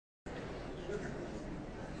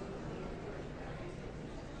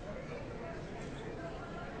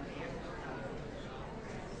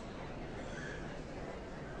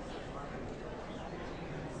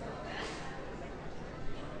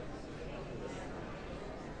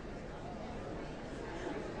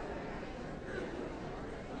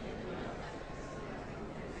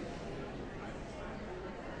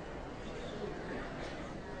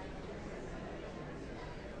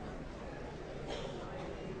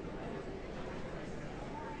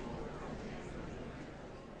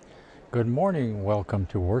Good morning. Welcome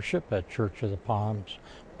to worship at Church of the Palms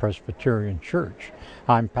Presbyterian Church.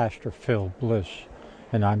 I'm Pastor Phil Bliss,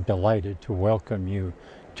 and I'm delighted to welcome you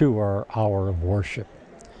to our hour of worship.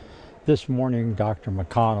 This morning, Dr.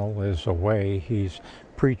 McConnell is away. He's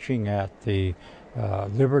preaching at the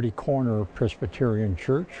Liberty Corner Presbyterian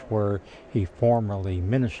Church, where he formerly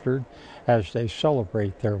ministered, as they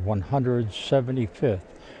celebrate their 175th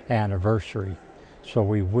anniversary. So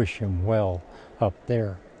we wish him well up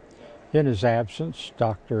there. In his absence,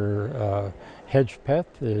 Dr.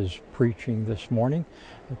 Hedgepeth is preaching this morning,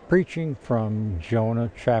 preaching from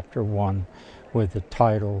Jonah chapter 1 with the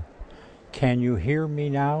title, Can You Hear Me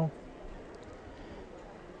Now?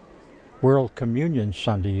 World Communion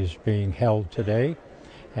Sunday is being held today,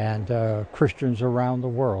 and Christians around the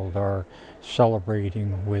world are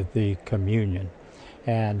celebrating with the communion.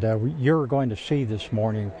 And you're going to see this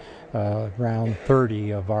morning around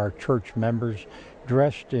 30 of our church members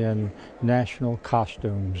dressed in national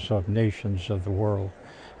costumes of nations of the world.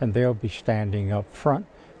 And they'll be standing up front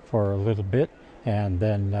for a little bit, and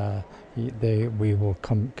then we will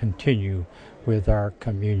continue with our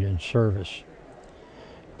communion service.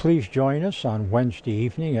 Please join us on Wednesday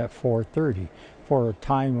evening at 4:30 for a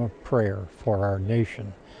time of prayer for our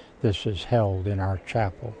nation. This is held in our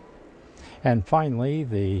chapel. And finally,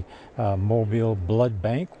 the Mobile Blood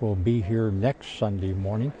Bank will be here next Sunday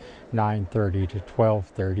morning, 9:30 to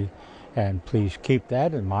 12:30. And please keep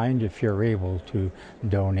that in mind if you're able to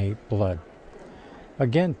donate blood.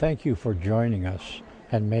 Again, thank you for joining us,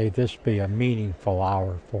 and may this be a meaningful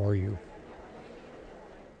hour for you.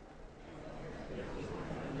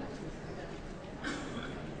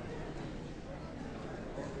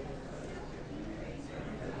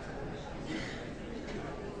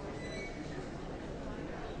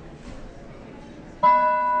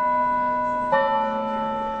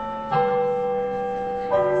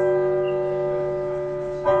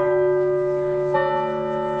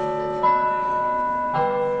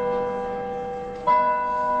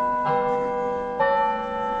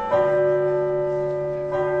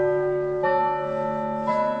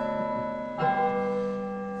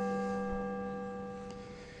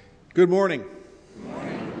 Good morning. Good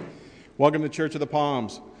morning. Welcome to Church of the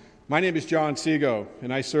Palms. My name is John Seago,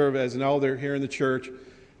 and I serve as an elder here in the church,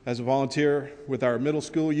 as a volunteer with our middle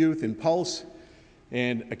school youth in Pulse,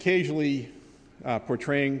 and occasionally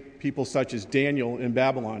portraying people such as Daniel in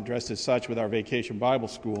Babylon, dressed as such with our Vacation Bible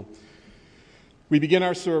School. We begin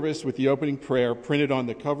our service with the opening prayer printed on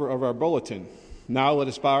the cover of our bulletin. Now let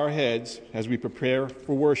us bow our heads as we prepare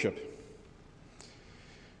for worship.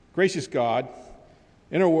 Gracious God,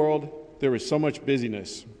 in our world, there is so much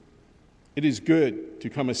busyness. It is good to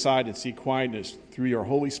come aside and seek quietness through your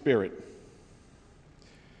Holy Spirit.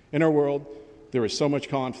 In our world, there is so much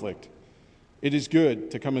conflict. It is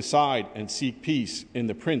good to come aside and seek peace in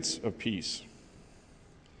the Prince of Peace.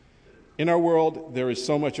 In our world, there is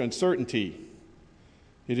so much uncertainty.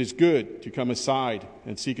 It is good to come aside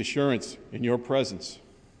and seek assurance in your presence.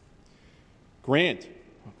 Grant,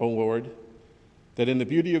 O Lord, that in the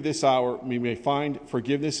beauty of this hour we may find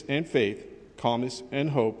forgiveness and faith, calmness and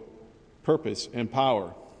hope, purpose and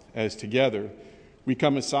power, as together we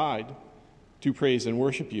come aside to praise and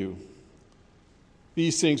worship you.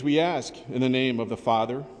 These things we ask in the name of the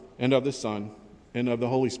Father, and of the Son, and of the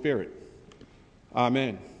Holy Spirit.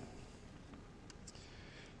 Amen.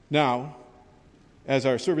 Now, as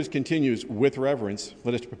our service continues with reverence,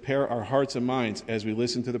 let us prepare our hearts and minds as we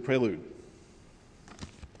listen to the prelude.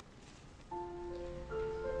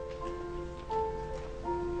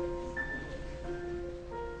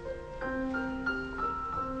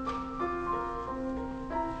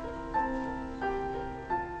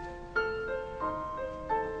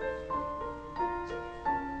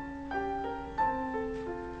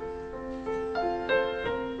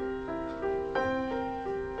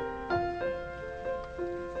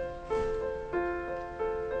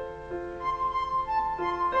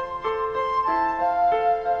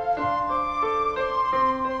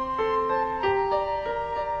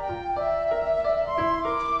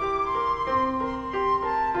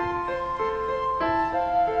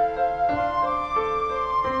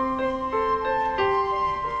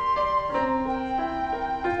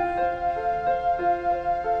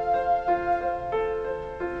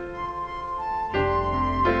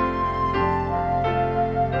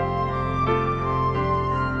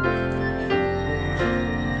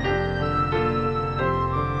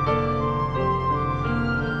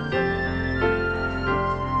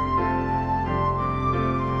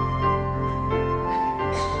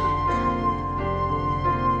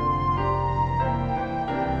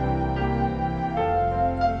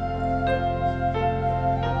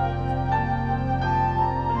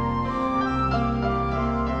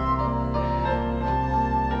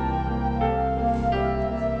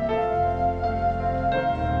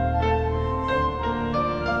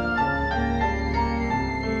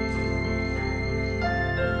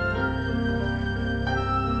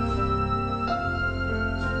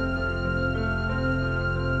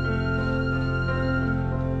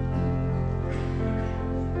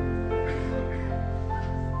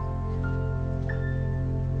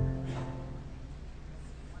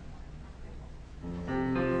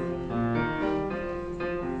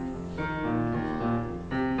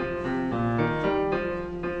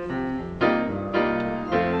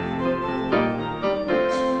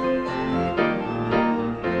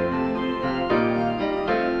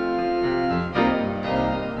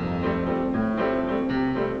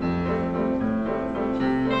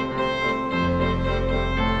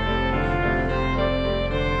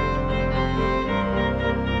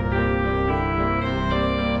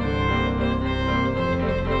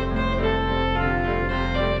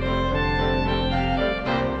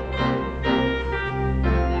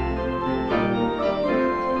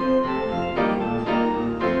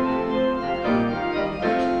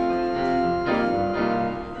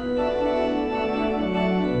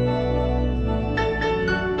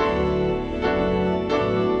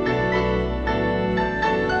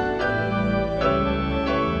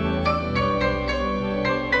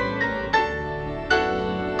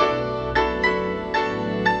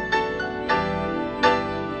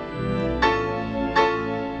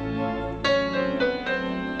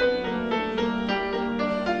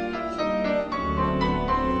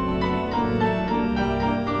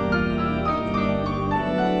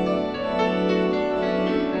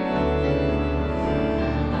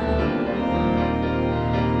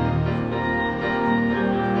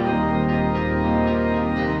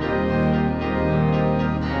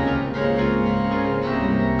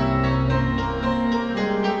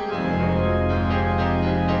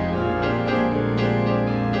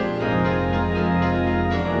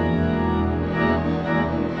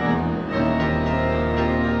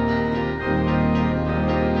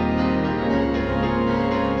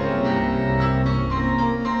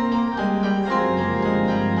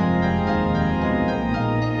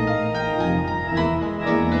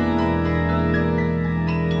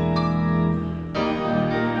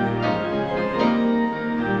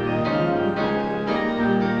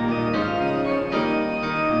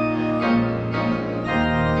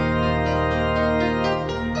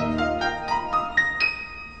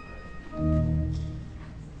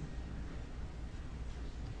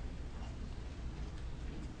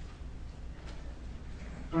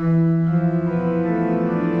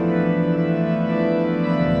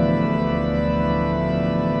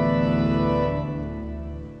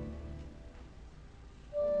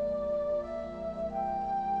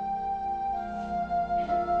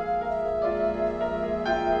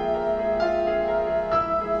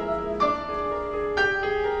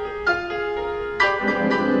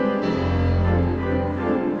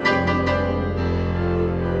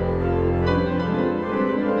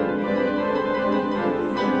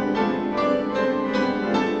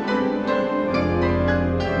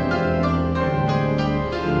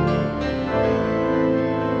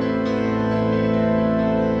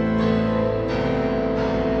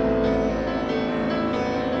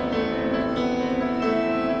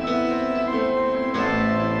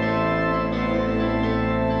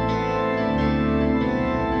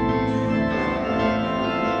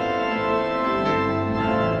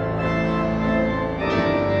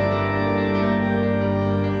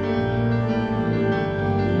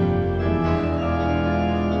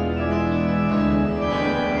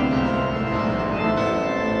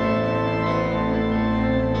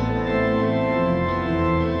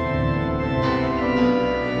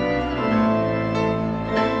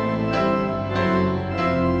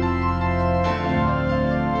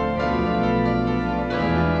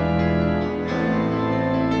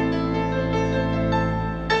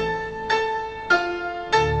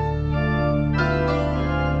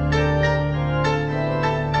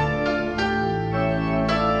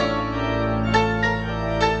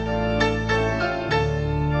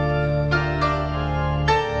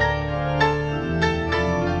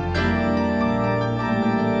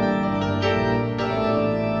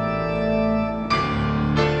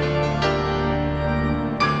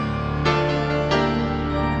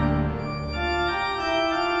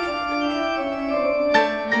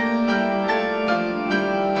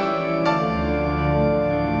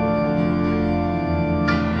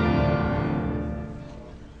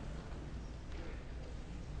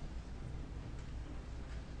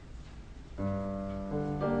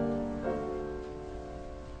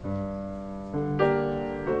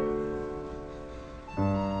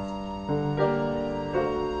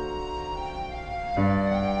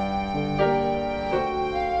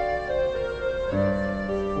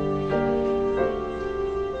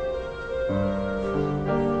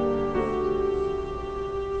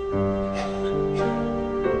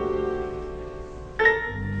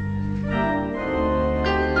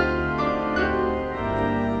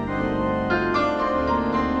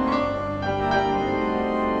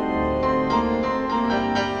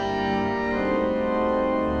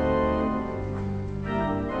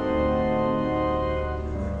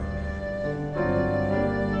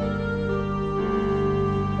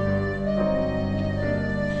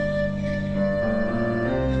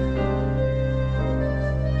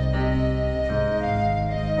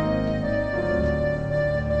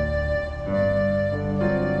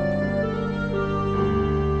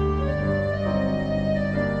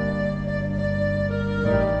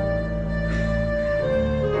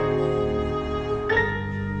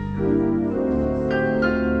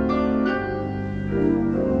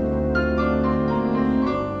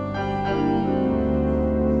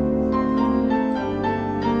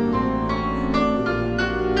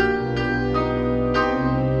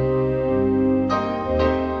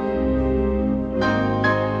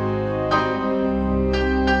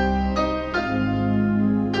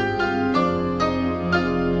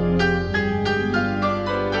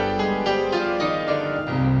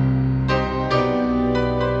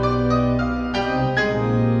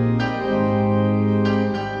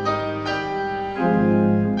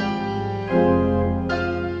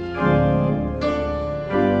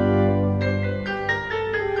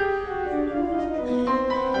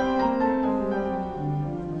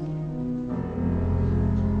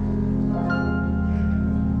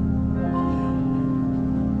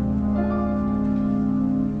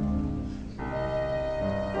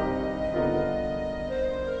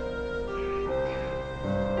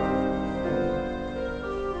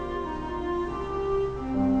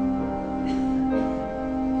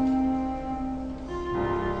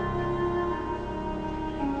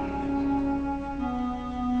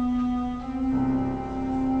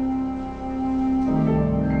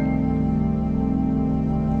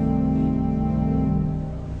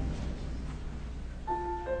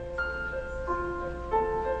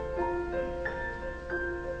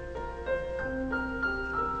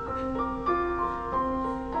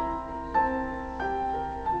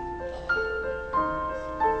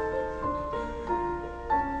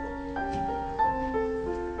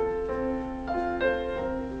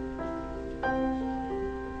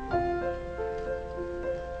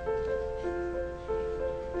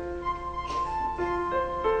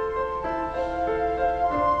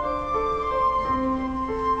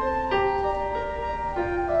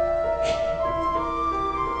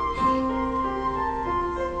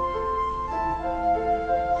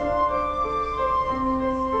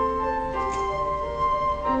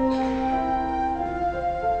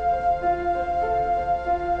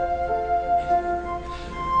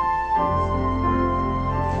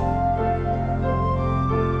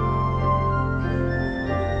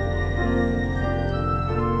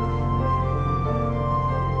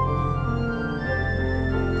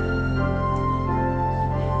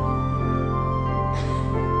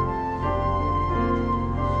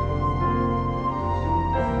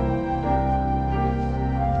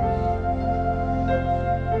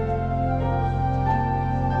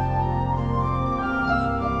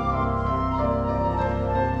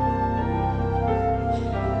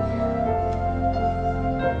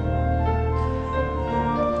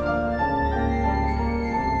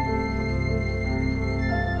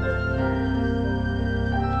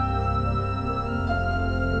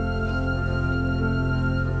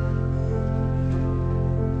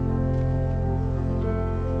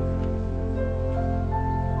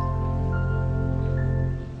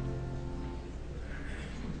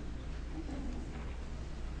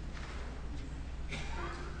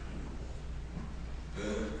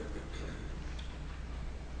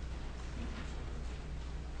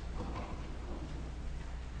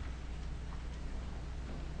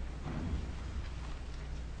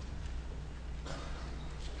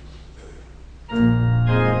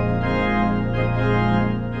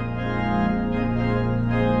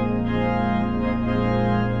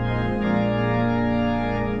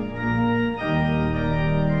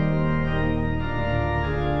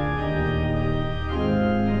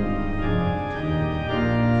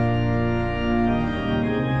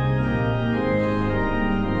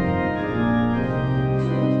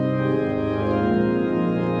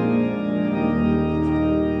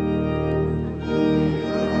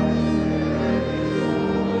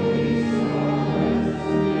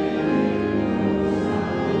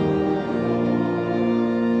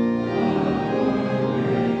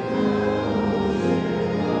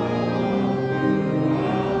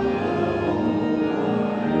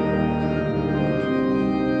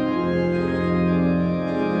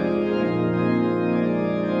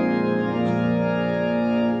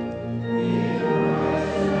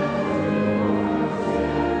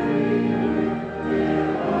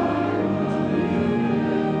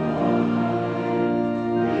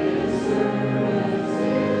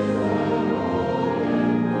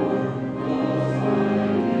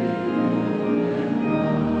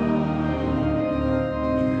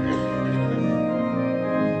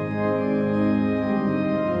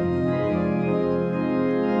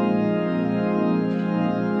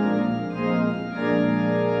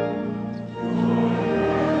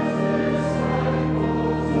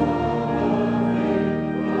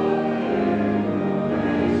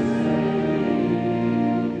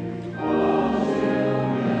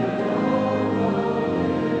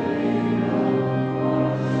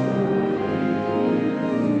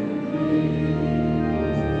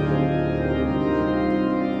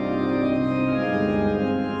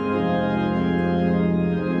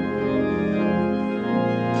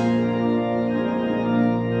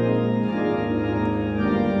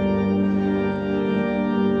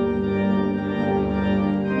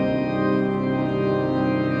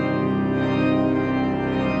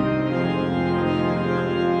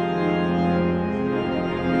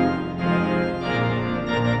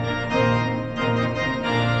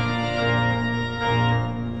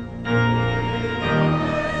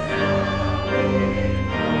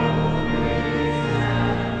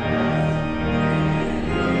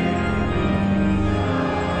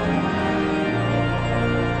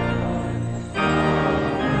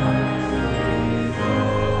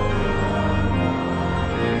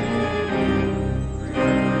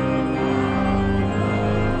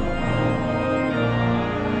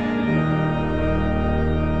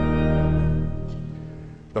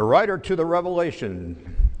 The writer to the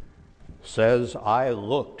Revelation says, I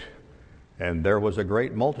looked, and there was a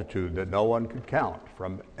great multitude that no one could count,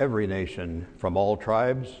 from every nation, from all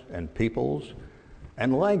tribes and peoples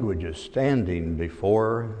and languages, standing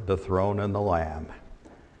before the throne and the Lamb.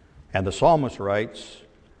 And the psalmist writes,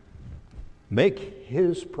 make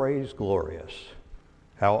his praise glorious.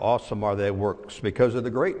 How awesome are thy works! Because of the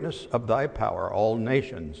greatness of thy power, all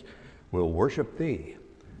nations will worship thee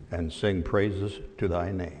and sing praises to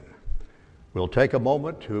thy name. We'll take a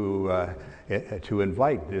moment to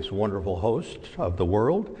invite this wonderful host of the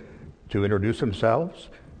world to introduce themselves.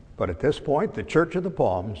 But at this point, the Church of the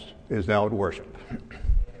Palms is now at worship.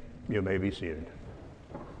 You may be seated.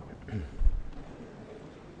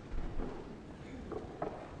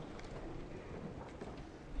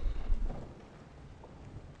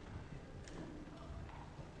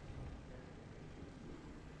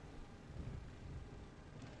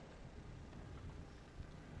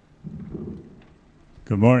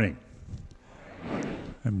 Good morning.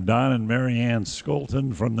 I'm Don and Mary Ann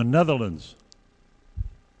Skolton from the Netherlands.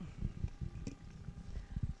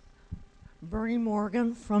 Bernie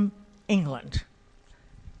Morgan from England.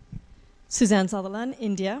 Suzanne Sutherland,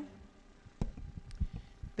 India.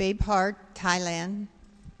 Babe Hart, Thailand.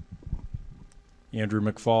 Andrew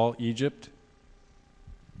McFall, Egypt.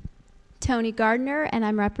 Tony Gardner, and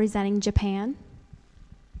I'm representing Japan.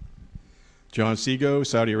 John Seago,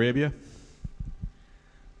 Saudi Arabia.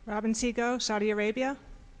 Robin Seago, Saudi Arabia.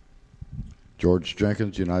 George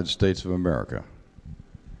Jenkins, United States of America.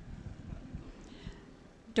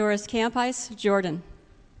 Doris Campice, Jordan.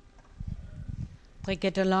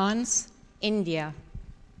 Brigitte Lons, India.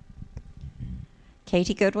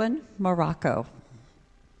 Katie Goodwin, Morocco.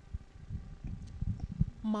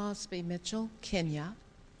 Mosby Mitchell, Kenya.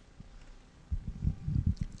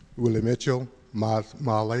 Willie Mitchell,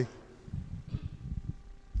 Mali.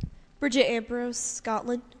 Bridget Ambrose,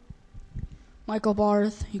 Scotland. Michael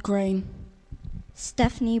Barth, Ukraine.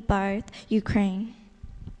 Stephanie Barth, Ukraine.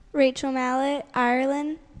 Rachel Mallet,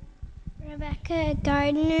 Ireland. Rebecca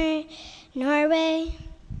Gardner, Norway.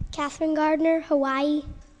 Catherine Gardner, Hawaii.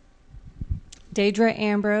 Deidre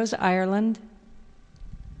Ambrose, Ireland.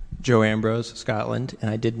 Joe Ambrose, Scotland, and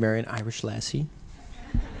I did marry an Irish lassie.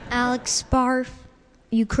 Alex Barth,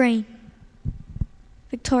 Ukraine.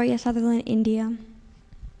 Victoria Sutherland, India.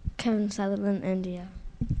 Kevin Sutherland, India.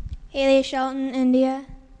 Haley Shelton, India.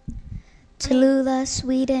 Tallulah,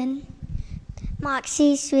 Sweden.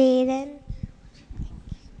 Moxie, Sweden.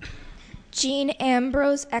 Jean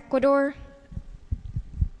Ambrose, Ecuador.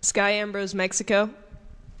 Sky Ambrose, Mexico.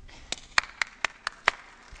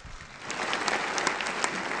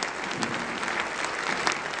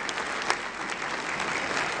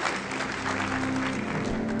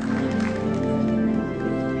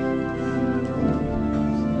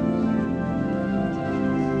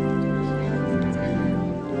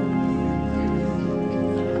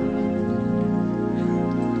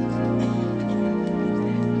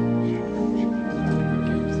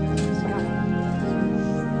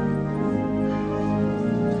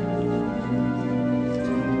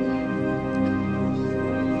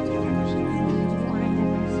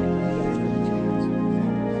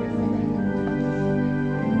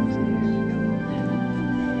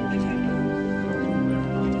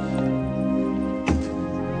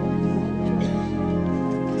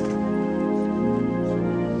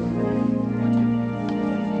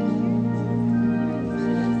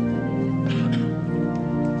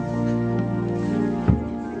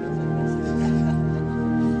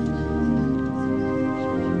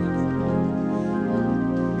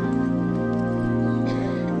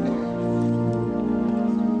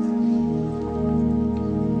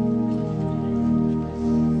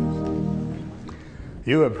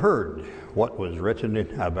 You have heard what was written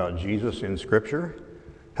about Jesus in Scripture,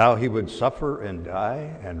 how he would suffer and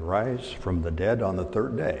die and rise from the dead on the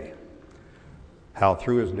third day, how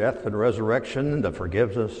through his death and resurrection the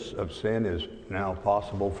forgiveness of sin is now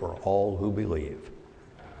possible for all who believe.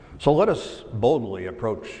 So let us boldly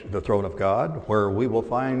approach the throne of God, where we will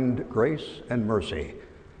find grace and mercy,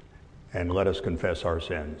 and let us confess our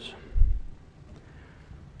sins.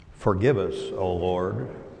 Forgive us, O Lord,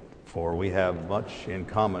 for we have much in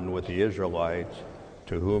common with the Israelites,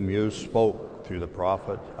 to whom you spoke through the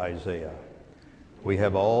prophet Isaiah. We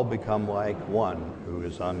have all become like one who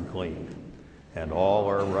is unclean, and all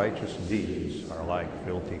our righteous deeds are like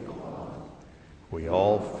filthy cloth. We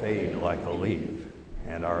all fade like a leaf,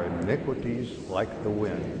 and our iniquities, like the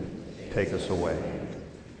wind, take us away.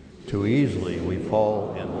 Too easily we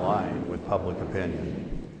fall in line with public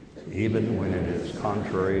opinion, even when it is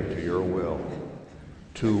contrary to your will.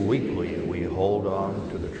 Too weakly we hold hold on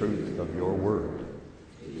to the truth of your word.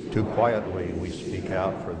 Too quietly we speak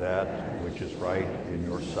out for that which is right in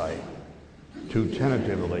your sight. Too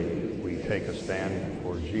tentatively we take a stand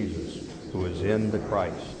for Jesus, who is in the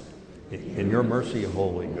Christ. In your mercy,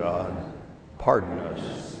 holy God, pardon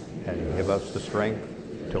us and give us the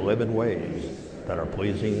strength to live in ways that are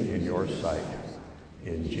pleasing in your sight.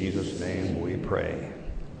 In Jesus' name we pray.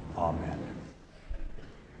 Amen.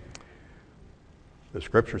 The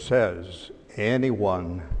scripture says,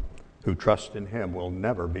 anyone who trusts in him will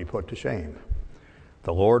never be put to shame.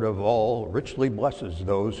 The Lord of all richly blesses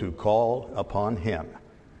those who call upon him.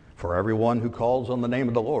 For everyone who calls on the name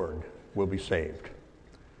of the Lord will be saved.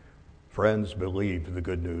 Friends, believe the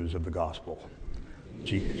good news of the gospel.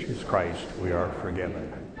 Jesus Christ, we are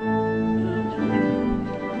forgiven.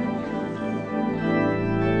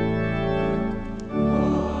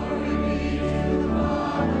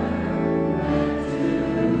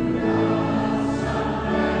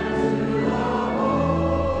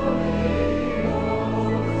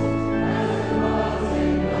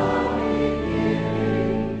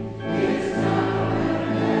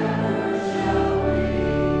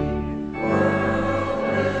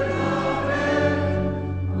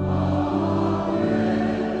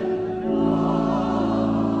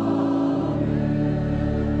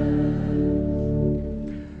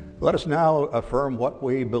 Let us now affirm what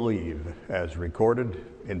we believe as recorded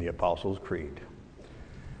in the Apostles' Creed.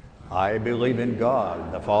 I believe in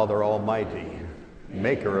God, the Father Almighty,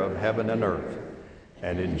 maker of heaven and earth,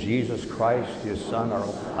 and in Jesus Christ, his Son,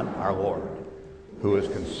 our Lord, who is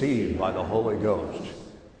conceived by the Holy Ghost,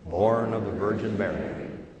 born of the Virgin Mary,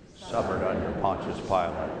 suffered under Pontius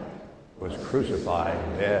Pilate, was crucified,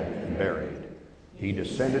 dead, and buried. He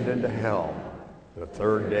descended into hell. The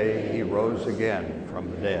third day he rose again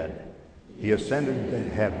from the dead. He ascended to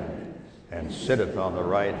heaven and sitteth on the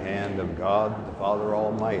right hand of God the Father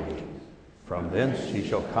Almighty. From thence he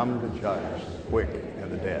shall come to judge the quick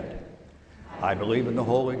and the dead. I believe in the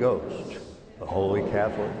Holy Ghost, the Holy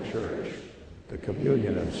Catholic Church, the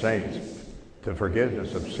communion of saints, the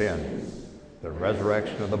forgiveness of sin, the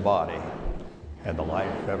resurrection of the body, and the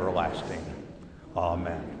life everlasting.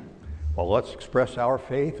 Amen. Well, let's express our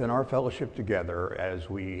faith and our fellowship together as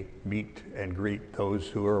we meet and greet those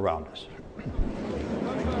who are around us.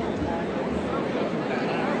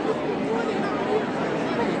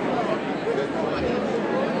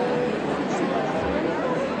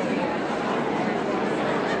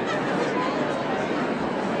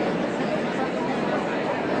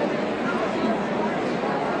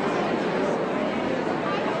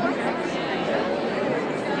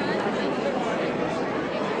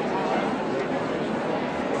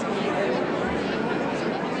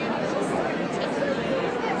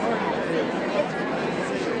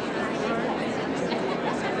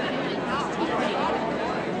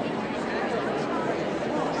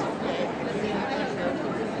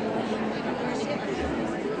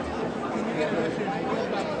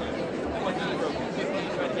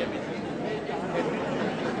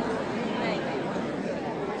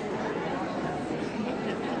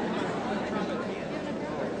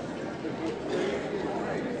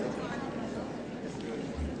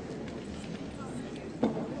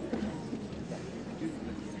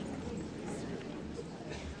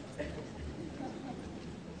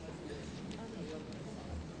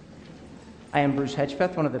 I am Bruce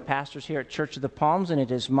Hedgepeth, one of the pastors here at Church of the Palms, and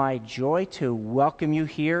it is my joy to welcome you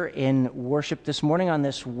here in worship this morning on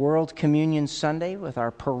this World Communion Sunday with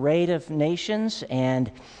our Parade of Nations.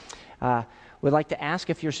 And would like to ask,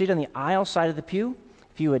 if you're seated on the aisle side of the pew,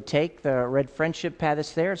 if you would take the red friendship pad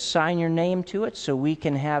that's there, sign your name to it so we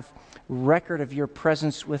can have record of your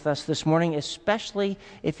presence with us this morning, especially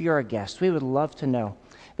if you're a guest. We would love to know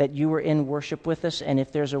that you were in worship with us, and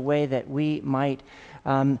if there's a way that we might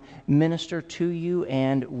minister to you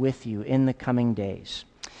and with you in the coming days.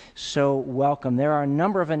 So welcome. There are a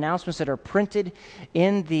number of announcements that are printed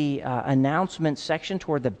in the announcement section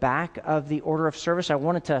toward the back of the order of service. I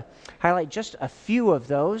wanted to highlight just a few of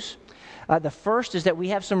those. The first is that we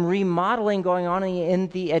have some remodeling going on in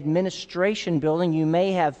the administration building. You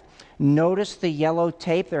may have noticed the yellow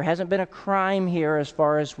tape. There hasn't been a crime here as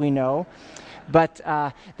far as we know. But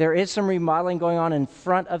there is some remodeling going on in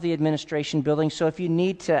front of the administration building. So if you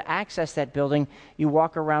need to access that building, you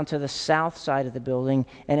walk around to the south side of the building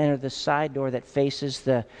and enter the side door that faces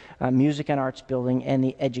the Music and Arts building and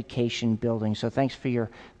the Education building. So thanks for your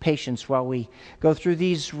patience while we go through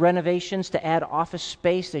these renovations to add office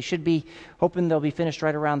space. They should be, hoping they'll be finished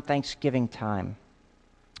right around Thanksgiving time.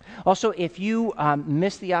 Also, if you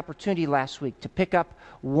missed the opportunity last week to pick up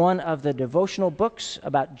one of the devotional books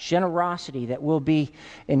about generosity that we'll be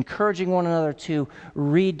encouraging one another to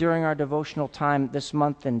read during our devotional time this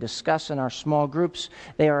month and discuss in our small groups,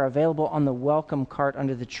 they are available on the welcome cart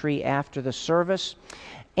under the tree after the service.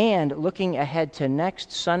 And looking ahead to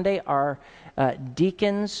next Sunday, our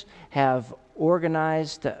deacons have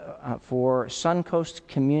organized for Suncoast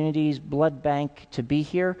Community's Blood Bank to be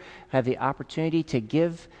here, have the opportunity to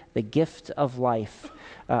give the gift of life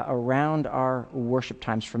around our worship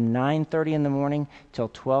times from 9:30 in the morning till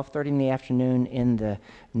 12:30 in the afternoon in the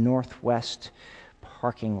Northwest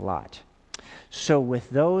parking lot. So with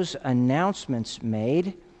those announcements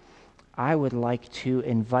made, I would like to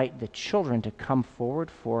invite the children to come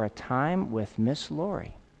forward for a time with Miss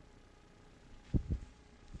Lori.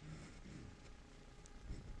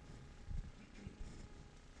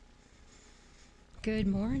 Good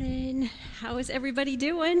morning. How is everybody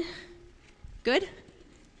doing? Good?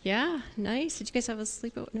 Yeah, nice. Did you guys have a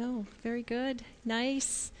sleepover? No, very good.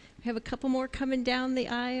 Nice. We have a couple more coming down the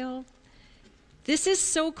aisle. This is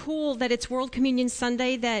so cool that it's World Communion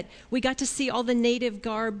Sunday, that we got to see all the native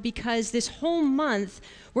garb, because this whole month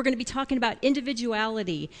we're going to be talking about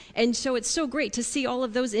individuality. And so it's so great to see all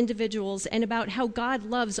of those individuals and about how God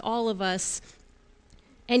loves all of us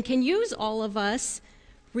and can use all of us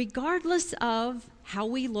regardless of how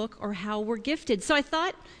we look or how we're gifted. So I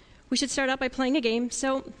thought we should start out by playing a game.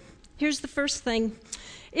 So here's the first thing.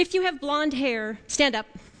 If you have blonde hair, stand up.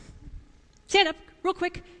 Stand up, real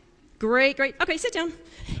quick. Great, great. Okay, sit down.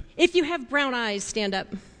 If you have brown eyes, stand up.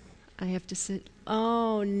 I have to sit.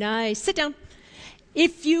 Oh, nice. Sit down.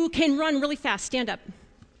 If you can run really fast, stand up.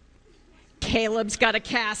 Caleb's got a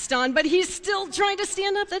cast on, but he's still trying to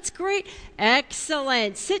stand up. That's great.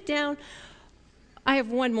 Excellent. Sit down. I have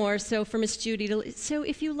one more, so for Miss Judy. So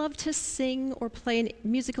if you love to sing or play a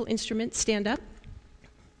musical instrument, stand up.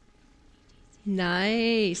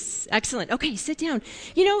 Nice. Excellent. Okay, sit down.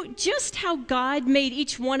 You know, just how God made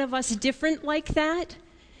each one of us different like that,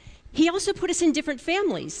 He also put us in different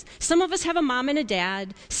families. Some of us have a mom and a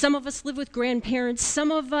dad. Some of us live with grandparents.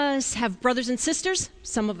 Some of us have brothers and sisters.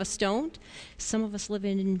 Some of us don't. Some of us live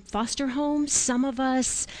in foster homes. Some of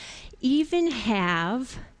us even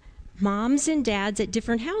have moms and dads at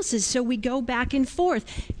different houses, so we go back and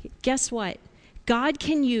forth. Guess what? God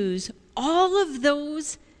can use all of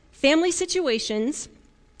those family situations,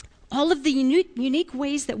 all of the unique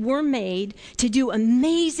ways that we're made to do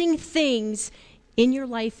amazing things in your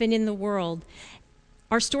life and in the world.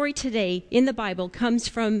 Our story today in the Bible comes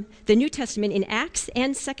from the New Testament in Acts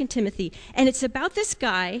and 2 Timothy, and it's about this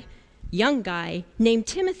guy, young guy, named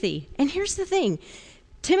Timothy. And here's the thing.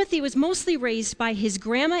 Timothy was mostly raised by his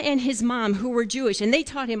grandma and his mom, who were Jewish, and they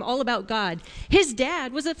taught him all about God. His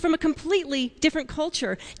dad was from a completely different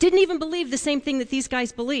culture, didn't even believe the same thing that these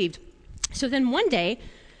guys believed. So then one day,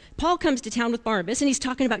 Paul comes to town with Barnabas, and he's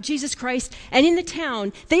talking about Jesus Christ, and in the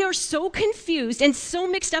town, they are so confused and so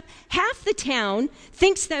mixed up. Half the town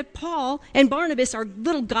thinks that Paul and Barnabas are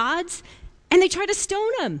little gods, and they try to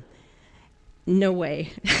stone them. No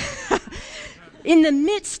way. In the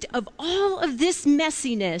midst of all of this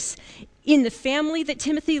messiness, in the family that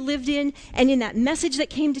Timothy lived in, and in that message that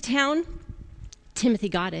came to town, Timothy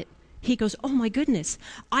got it. He goes, oh my goodness,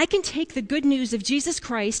 I can take the good news of Jesus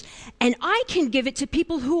Christ and I can give it to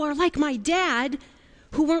people who are like my dad,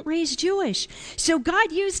 who weren't raised Jewish. So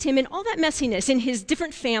God used him in all that messiness in his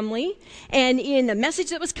different family and in a message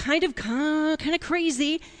that was kind of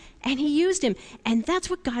crazy. And he used him. And that's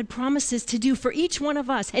what God promises to do for each one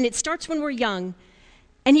of us. And it starts when we're young.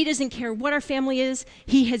 And he doesn't care what our family is.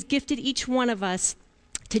 He has gifted each one of us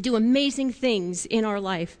to do amazing things in our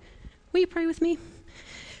life. Will you pray with me?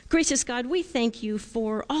 Gracious God, we thank you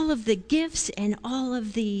for all of the gifts and all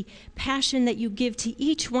of the passion that you give to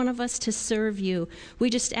each one of us to serve you.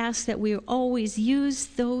 We just ask that we always use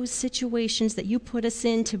those situations that you put us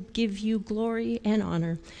in to give you glory and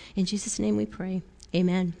honor. In Jesus' name we pray.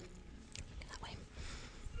 Amen.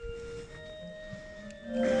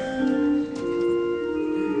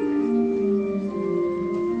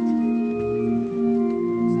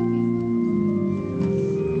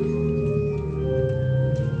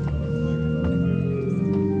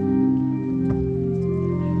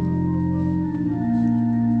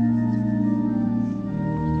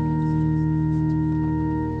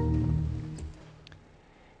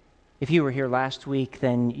 If you were here last week,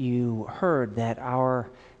 then you heard that our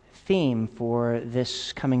theme for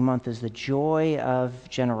this coming month is the joy of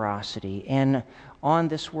generosity. And on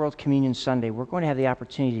this World Communion Sunday, we're going to have the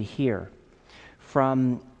opportunity to hear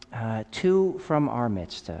from two from our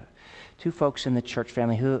midst, two folks in the church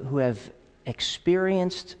family who have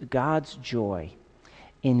experienced God's joy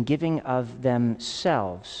in giving of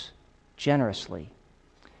themselves generously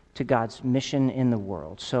to God's mission in the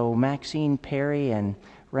world. So Maxine Perry and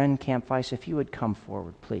Ren Kampfeis, if you would come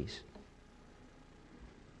forward, please.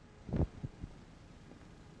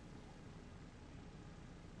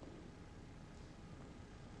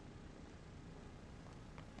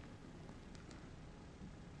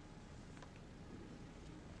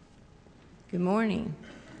 Good morning.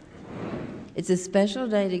 It's a special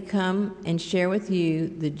day to come and share with you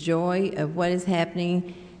the joy of what is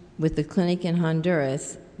happening with the clinic in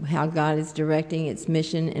Honduras, how God is directing its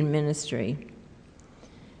mission and ministry.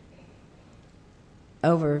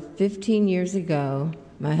 Over 15 years ago,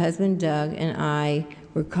 my husband Doug and I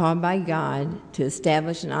were called by God to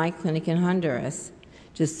establish an eye clinic in Honduras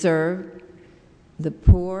to serve the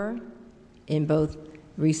poor in both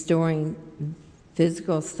restoring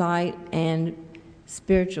physical sight and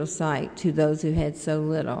spiritual sight to those who had so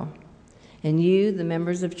little. And you, the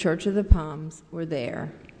members of Church of the Palms, were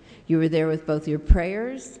there. You were there with both your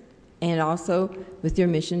prayers and also with your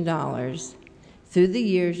mission dollars. Through the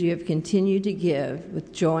years, you have continued to give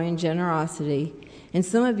with joy and generosity, and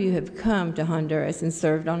some of you have come to Honduras and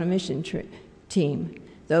served on a mission team.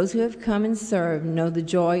 Those who have come and served know the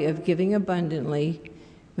joy of giving abundantly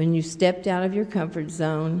when you stepped out of your comfort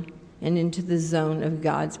zone and into the zone of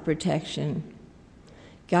God's protection.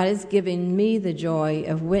 God has given me the joy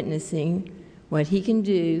of witnessing what He can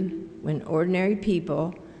do when ordinary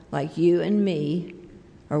people like you and me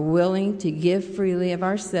are willing to give freely of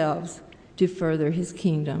ourselves to further His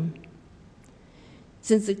kingdom.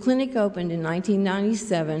 Since the clinic opened in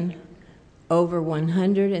 1997, over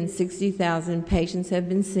 160,000 patients have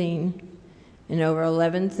been seen and over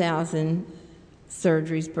 11,000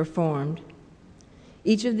 surgeries performed.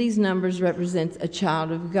 Each of these numbers represents a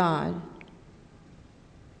child of God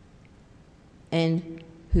and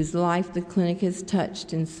whose life the clinic has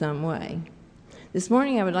touched in some way. This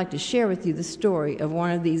morning I would like to share with you the story of one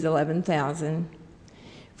of these 11,000.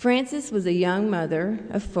 Frances was a young mother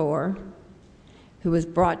of 4 who was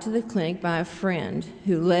brought to the clinic by a friend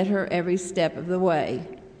who led her every step of the way.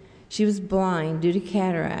 She was blind due to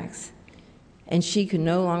cataracts, and she could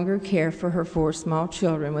no longer care for her 4 small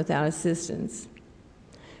children without assistance.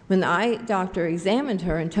 When the eye doctor examined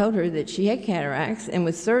her and told her that she had cataracts and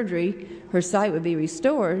with surgery her sight would be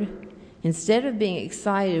restored, instead of being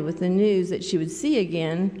excited with the news that she would see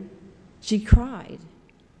again, she cried.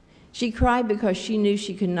 She cried because she knew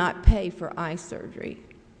she could not pay for eye surgery.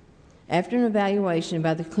 After an evaluation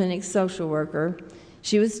by the clinic's social worker,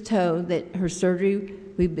 she was told that her surgery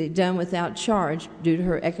would be done without charge due to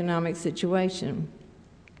her economic situation.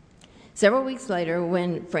 Several weeks later,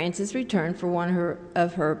 when Frances returned for one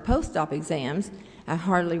of her post-op exams, I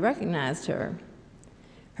hardly recognized her.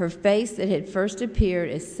 Her face that had first appeared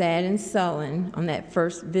as sad and sullen on that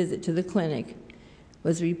first visit to the clinic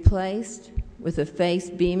was replaced with a face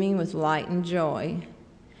beaming with light and joy.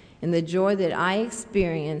 And the joy that I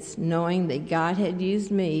experienced knowing that God had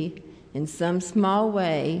used me in some small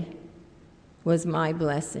way was my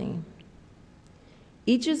blessing.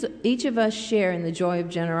 Each of us share in the joy of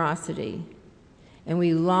generosity, and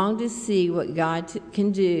we long to see what God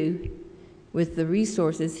can do with the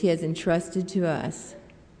resources He has entrusted to us.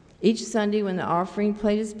 Each Sunday when the offering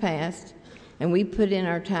plate is passed and we put in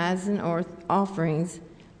our tithes and offerings,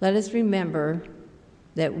 let us remember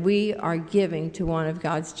that we are giving to one of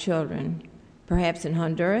God's children, perhaps in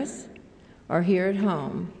Honduras or here at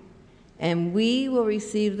home, and we will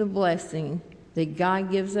receive the blessing that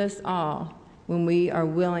God gives us all when we are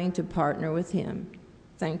willing to partner with Him.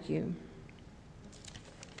 Thank you.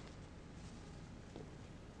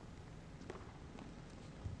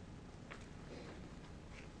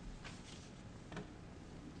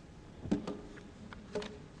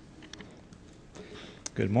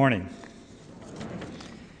 Good morning.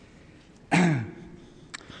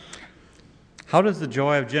 How does the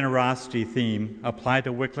joy of generosity theme apply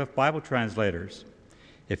to Wycliffe Bible translators?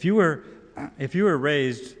 If you were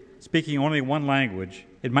raised speaking only one language,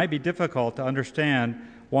 it might be difficult to understand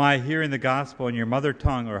why hearing the gospel in your mother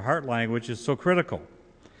tongue or heart language is so critical.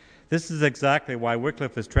 This is exactly why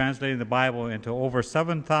Wycliffe is translating the Bible into over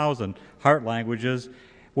 7,000 heart languages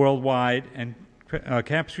worldwide, and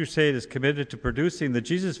Campus Crusade is committed to producing the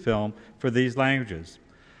Jesus film for these languages.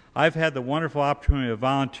 I've had the wonderful opportunity of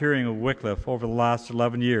volunteering with Wycliffe over the last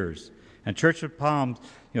 11 years, and Church of Palms,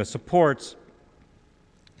 supports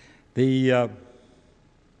the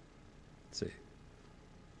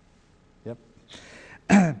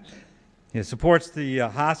It supports the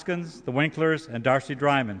Hoskins, the Winklers, and Darcy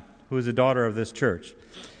Dryman, who is a daughter of this church.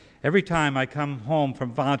 Every time I come home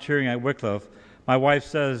from volunteering at Wycliffe, my wife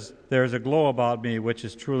says there's a glow about me which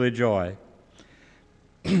is truly joy.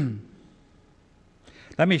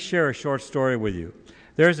 Let me share a short story with you.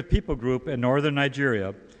 There is a people group in northern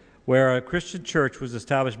Nigeria where a Christian church was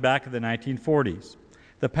established back in the 1940s.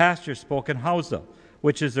 The pastor spoke in Hausa,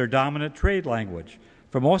 which is their dominant trade language.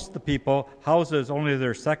 For most of the people, Hausa is only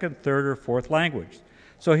their second, third, or fourth language.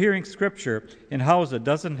 So hearing Scripture in Hausa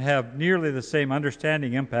doesn't have nearly the same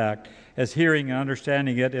understanding impact as hearing and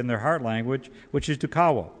understanding it in their heart language, which is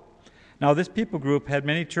Dukawa. Now, this people group had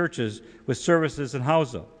many churches with services in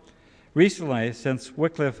Hausa. Recently, since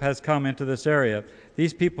Wycliffe has come into this area,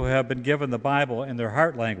 these people have been given the Bible in their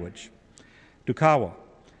heart language, Dukawa.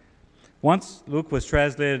 Once Luke was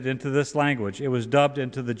translated into this language, it was dubbed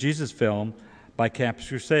into the Jesus film by Campus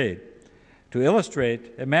Crusade. To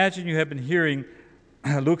illustrate, imagine you have been hearing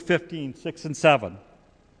Luke 15, 6 and 7,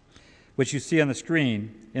 which you see on the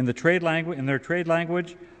screen in their trade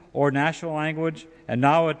language or national language, and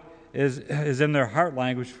now it is in their heart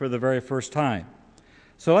language for the very first time.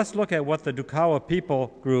 So let's look at what the Dukawa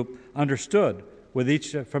people group understood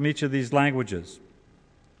from each of these languages.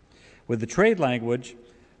 With the trade language,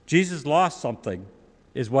 Jesus lost something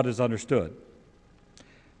is what is understood.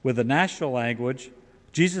 With the national language,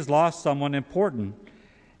 Jesus lost someone important,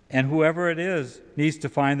 and whoever it is needs to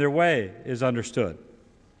find their way is understood.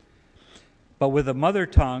 But with the mother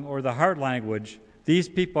tongue or the heart language, these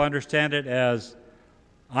people understand it as,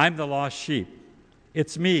 I'm the lost sheep.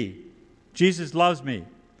 It's me. Jesus loves me.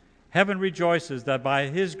 Heaven rejoices that by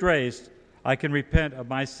His grace I can repent of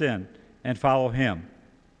my sin and follow Him.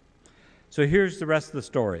 So here's the rest of the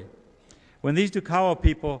story. When these Dukawa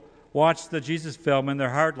people watched the Jesus film in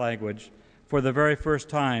their heart language for the very first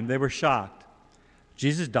time, they were shocked.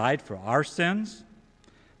 Jesus died for our sins?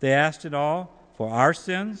 They asked in awe, for our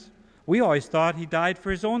sins? We always thought He died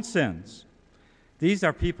for His own sins. These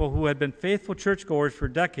are people who had been faithful churchgoers for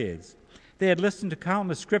decades. They had listened to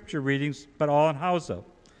countless scripture readings, but all in Hausa.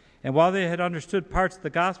 And while they had understood parts of the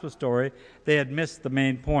gospel story, they had missed the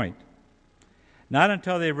main point. Not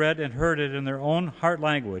until they read and heard it in their own heart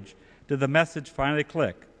language did the message finally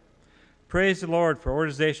click. Praise the Lord for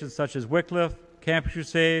organizations such as Wycliffe, Campus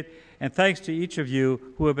Crusade, and thanks to each of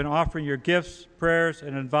you who have been offering your gifts, prayers,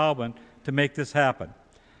 and involvement to make this happen.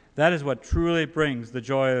 That is what truly brings the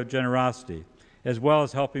joy of generosity, as well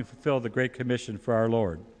as helping fulfill the Great Commission for our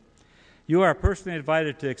Lord. You are personally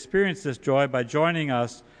invited to experience this joy by joining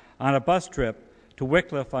us on a bus trip to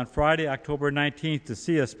Wycliffe on Friday, October 19th to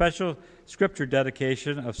see a special scripture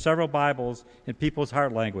dedication of several Bibles in people's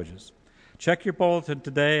heart languages. Check your bulletin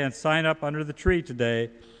today and sign up under the tree today.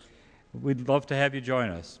 We'd love to have you join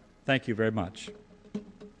us. Thank you very much.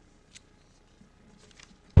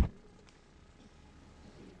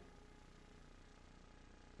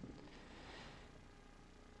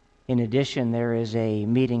 In addition, there is a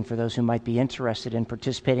meeting for those who might be interested in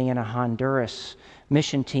participating in a Honduras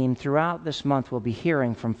mission team. Throughout this month, we'll be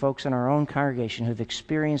hearing from folks in our own congregation who've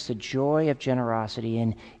experienced the joy of generosity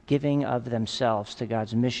in giving of themselves to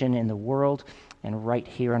God's mission in the world and right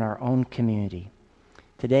here in our own community.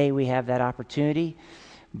 Today, we have that opportunity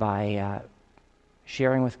by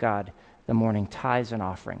sharing with God the morning tithes and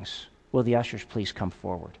offerings. Will the ushers please come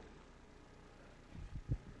forward?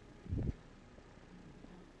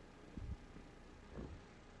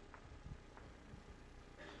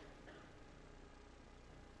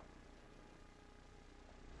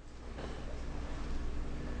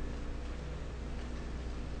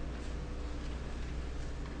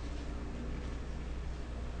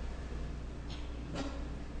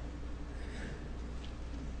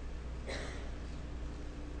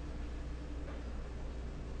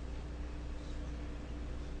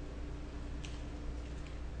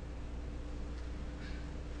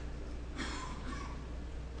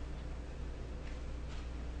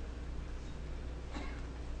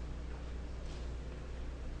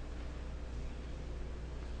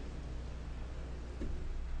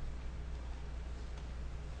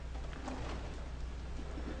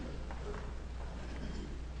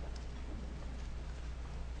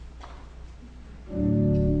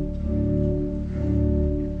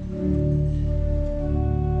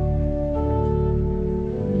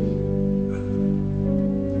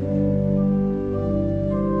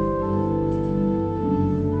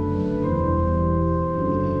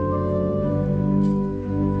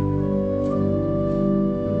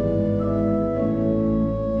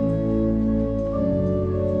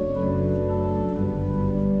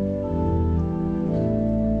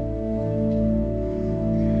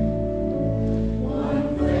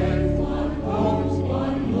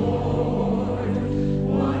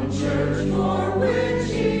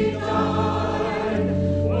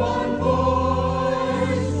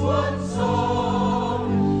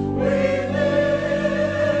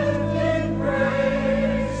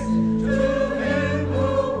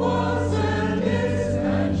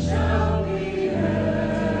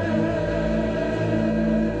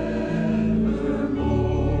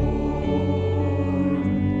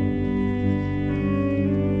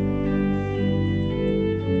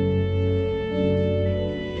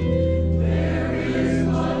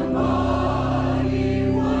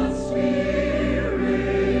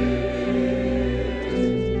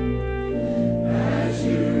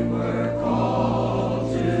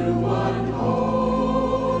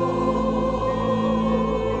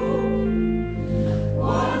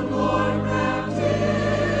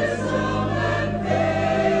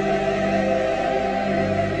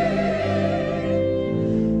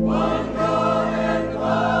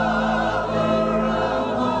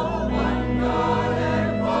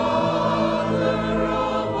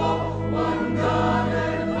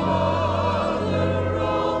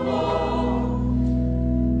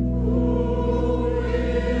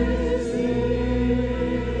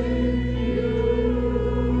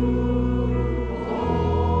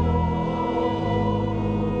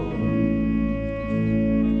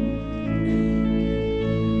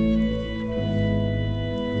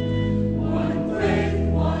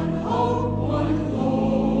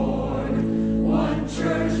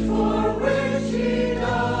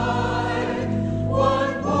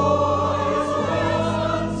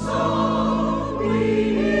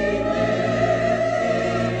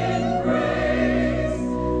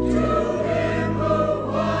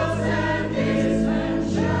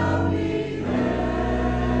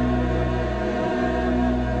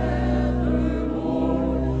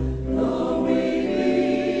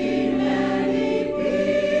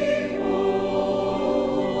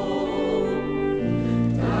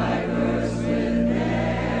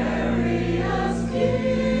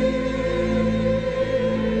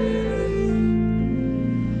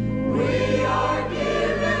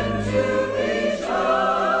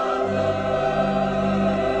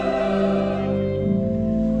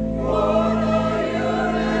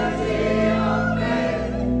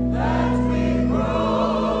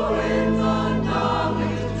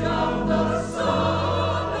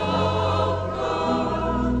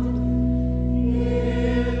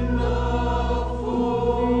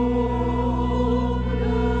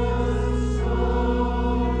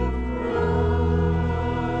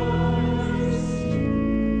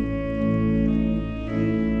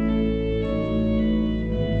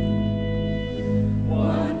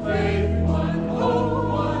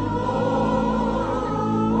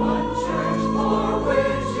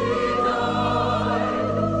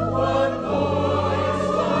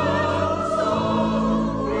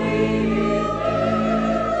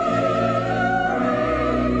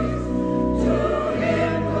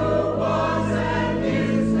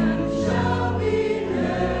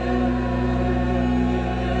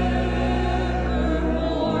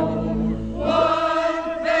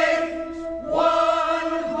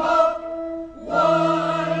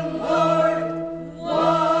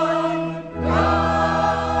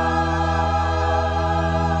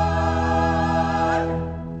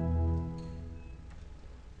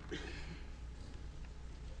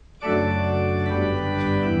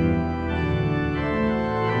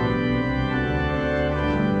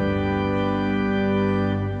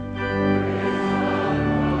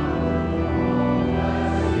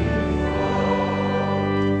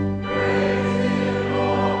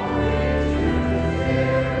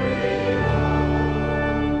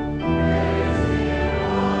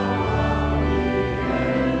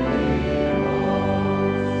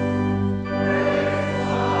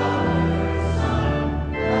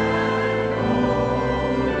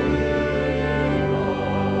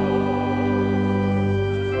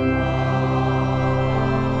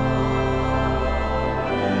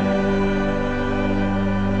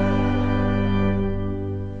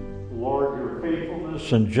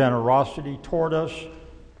 kindness and generosity toward us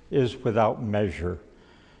is without measure.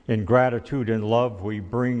 In gratitude and love, we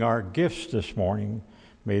bring our gifts this morning.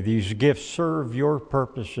 May these gifts serve your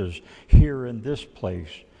purposes here in this place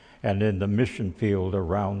and in the mission field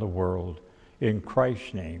around the world. In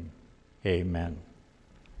Christ's name, amen.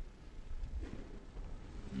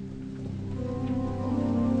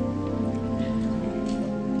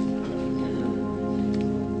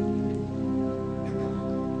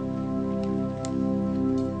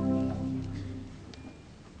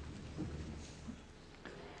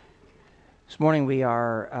 This morning we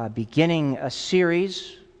are beginning a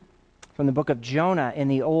series from the book of Jonah in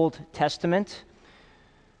the Old Testament.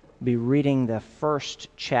 We'll be reading the first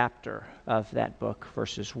chapter of that book,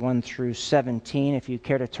 verses 1 through 17, if you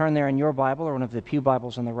care to turn there in your Bible or one of the pew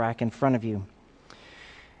Bibles on the rack in front of you.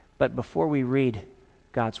 But before we read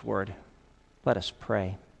God's Word, let us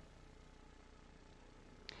pray.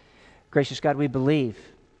 Gracious God, we believe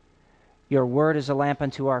your Word is a lamp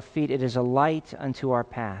unto our feet, it is a light unto our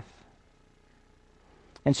path.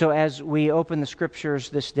 And so as we open the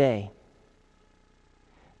Scriptures this day,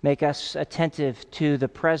 make us attentive to the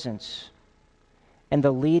presence and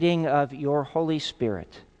the leading of your Holy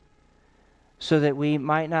Spirit, so that we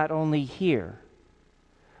might not only hear,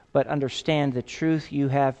 but understand the truth you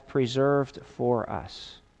have preserved for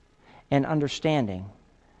us, and understanding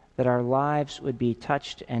that our lives would be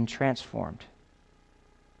touched and transformed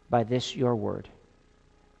by this your word.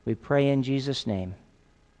 We pray in Jesus' name.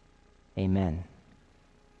 Amen.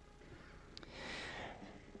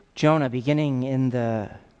 Jonah, beginning in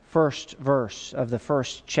the first verse of the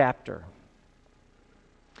first chapter.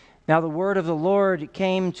 Now the word of the Lord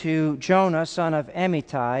came to Jonah, son of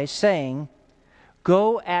Amittai, saying,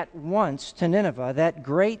 Go at once to Nineveh, that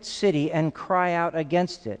great city, and cry out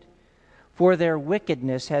against it, for their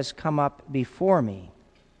wickedness has come up before me.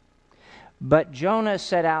 But Jonah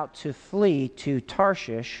set out to flee to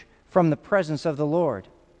Tarshish from the presence of the Lord.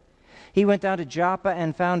 He went down to Joppa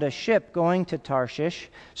and found a ship going to Tarshish,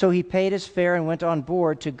 so he paid his fare and went on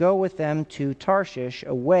board to go with them to Tarshish,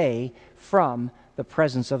 away from the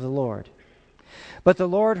presence of the Lord. But the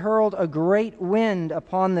Lord hurled a great wind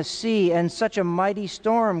upon the sea, and such a mighty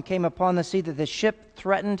storm came upon the sea that the ship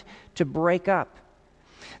threatened to break up.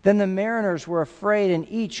 Then the mariners were afraid, and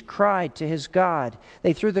each cried to his God.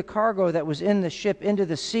 They threw the cargo that was in the ship into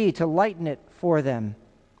the sea to lighten it for them.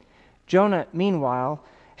 Jonah, meanwhile,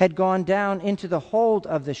 had gone down into the hold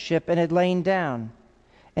of the ship and had lain down,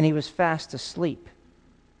 and he was fast asleep.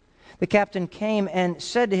 The captain came and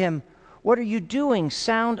said to him, What are you doing,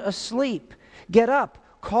 sound asleep? Get up,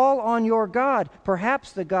 call on your God.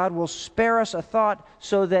 Perhaps the God will spare us a thought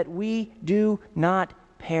so that we do not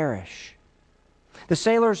perish. The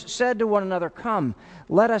sailors said to one another, Come,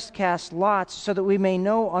 let us cast lots so that we may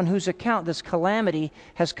know on whose account this calamity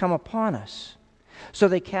has come upon us. So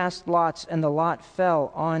they cast lots, and the lot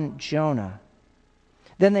fell on Jonah.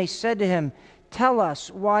 Then they said to him, Tell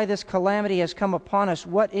us why this calamity has come upon us.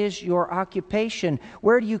 What is your occupation?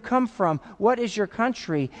 Where do you come from? What is your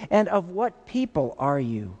country? And of what people are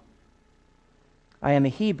you? I am a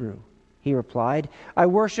Hebrew, he replied. I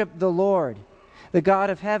worship the Lord, the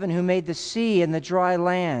God of heaven, who made the sea and the dry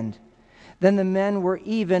land. Then the men were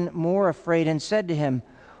even more afraid and said to him,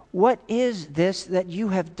 What is this that you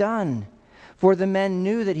have done? For the men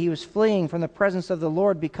knew that he was fleeing from the presence of the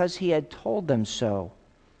Lord, because he had told them so.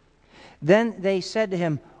 Then they said to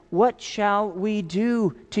him, What shall we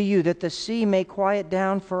do to you that the sea may quiet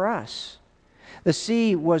down for us? The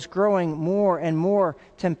sea was growing more and more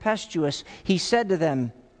tempestuous. He said to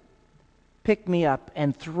them, Pick me up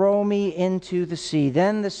and throw me into the sea.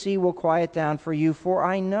 Then the sea will quiet down for you, for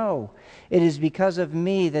I know it is because of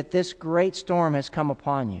me that this great storm has come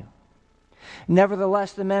upon you.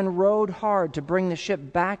 Nevertheless, the men rowed hard to bring the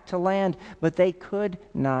ship back to land, but they could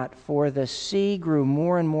not, for the sea grew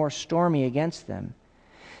more and more stormy against them.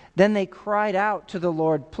 Then they cried out to the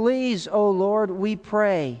Lord, Please, O Lord, we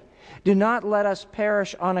pray, do not let us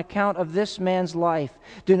perish on account of this man's life.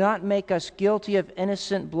 Do not make us guilty of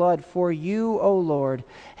innocent blood, for you, O Lord,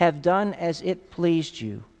 have done as it pleased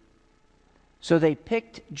you. So they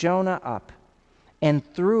picked Jonah up and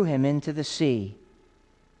threw him into the sea,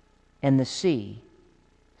 and the sea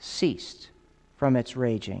ceased from its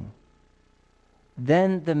raging.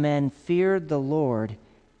 Then the men feared the Lord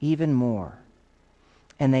even more,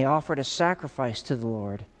 and they offered a sacrifice to the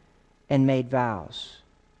Lord and made vows.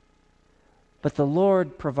 But the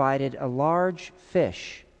Lord provided a large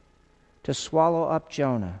fish to swallow up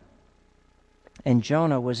Jonah, and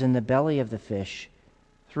Jonah was in the belly of the fish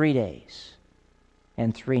 3 days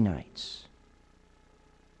and 3 nights.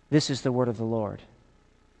 This is the word of the Lord.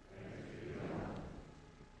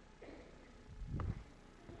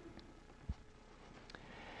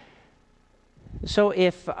 So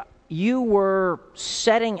if you were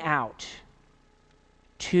setting out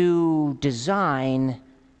to design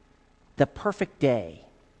the perfect day,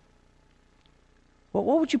 well,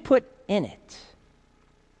 what would you put in it?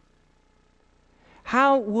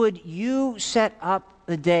 How would you set up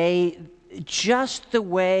the day just the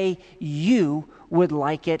way you would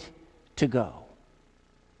like it to go?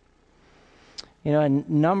 You know, a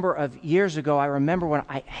number of years ago, I remember when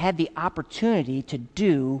I had the opportunity to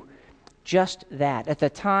do just that. At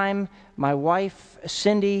the time, my wife,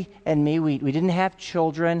 Cindy, and me, we didn't have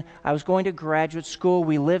children. I was going to graduate school.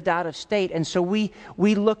 We lived out of state. And so we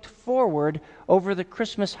looked forward over the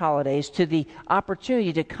Christmas holidays to the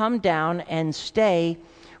opportunity to come down and stay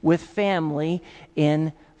with family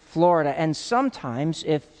in Florida. And sometimes,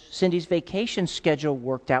 if Cindy's vacation schedule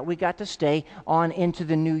worked out, we got to stay on into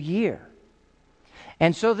the new year.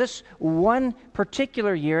 And so this one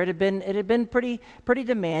particular year, it had been pretty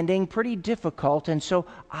demanding, pretty difficult, and so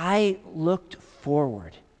I looked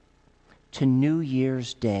forward to New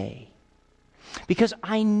Year's Day because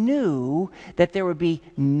I knew that there would be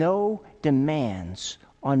no demands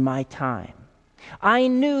on my time. I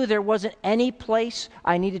knew there wasn't any place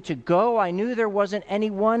I needed to go. I knew there wasn't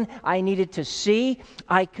anyone I needed to see.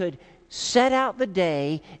 I could set out the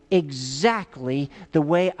day exactly the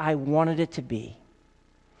way I wanted it to be.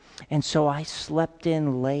 And so I slept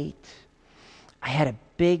in late. I had a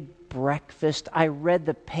big breakfast. I read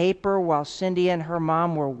the paper while Cindy and her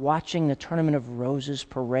mom were watching the Tournament of Roses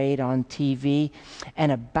parade on TV.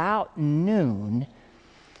 And about noon,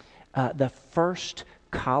 the first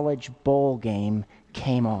college bowl game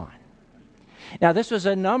came on. Now, this was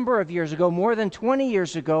a number of years ago, more than 20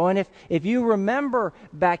 years ago, and if you remember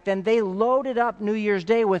back then, they loaded up New Year's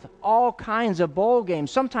Day with all kinds of bowl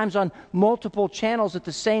games, sometimes on multiple channels at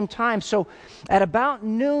the same time. So at about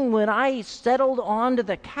noon, when I settled onto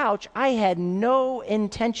the couch, I had no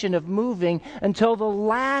intention of moving until the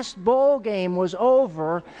last bowl game was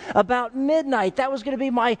over about midnight. That was going to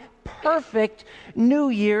be my perfect New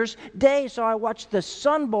Year's Day. So I watched the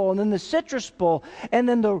Sun Bowl and then the Citrus Bowl and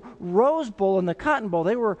then the Rose Bowl and the Cotton Bowl.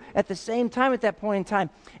 They were at the same time at that point in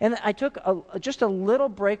time. And I took just a little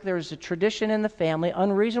break. There's a tradition in the family,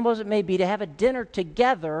 unreasonable as it may be, to have a dinner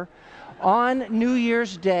together on New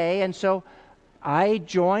Year's Day. And so I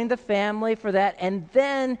joined the family for that and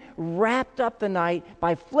then wrapped up the night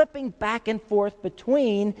by flipping back and forth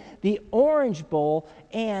between the Orange Bowl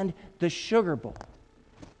and the Sugar Bowl.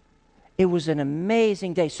 It was an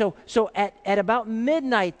amazing day. So at about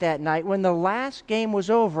midnight that night, when the last game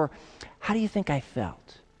was over, how do you think I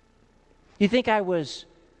felt? You think I was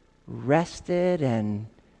rested and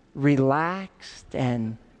relaxed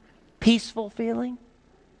and peaceful feeling?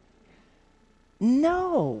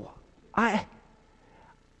 No. I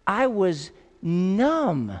was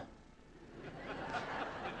numb.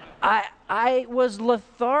 I was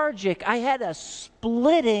lethargic. I had a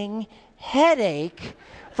splitting headache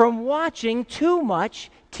from watching too much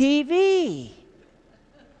TV.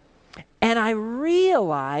 And I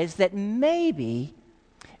realized that maybe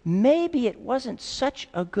it wasn't such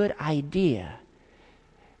a good idea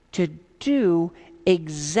to do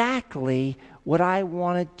exactly what I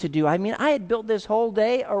wanted to do. I mean, I had built this whole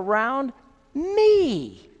day around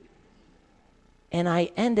me. And I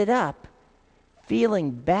ended up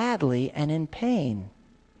feeling badly and in pain.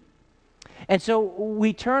 And so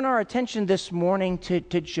we turn our attention this morning to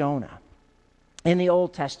Jonah in the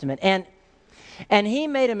Old Testament. And he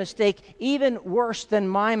made a mistake even worse than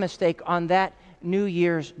my mistake on that New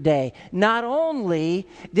Year's Day. Not only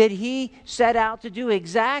did he set out to do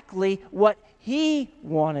exactly what he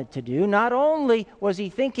wanted to do, not only was he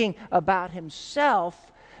thinking about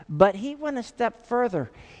himself, but he went a step further.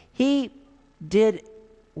 He did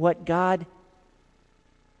what God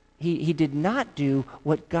He did not do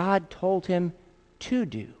what God told him to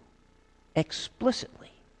do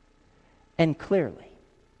explicitly and clearly.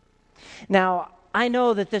 Now, I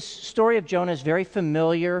know that this story of Jonah is very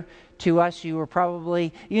familiar to us. You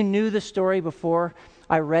knew the story before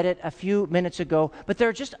I read it a few minutes ago, but there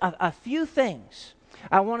are just a few things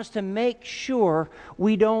I want us to make sure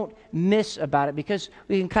we don't miss about it, because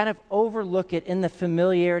we can kind of overlook it in the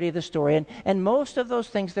familiarity of the story. And most of those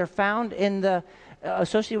things, they're found in the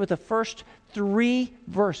associated with the first 3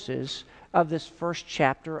 verses of this first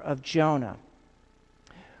chapter of Jonah.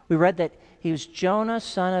 We read that he was Jonah,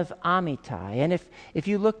 son of Amittai. And if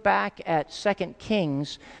you look back at 2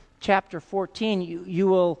 Kings chapter 14, you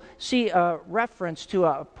will see a reference to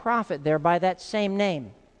a prophet there by that same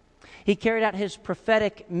name. He carried out his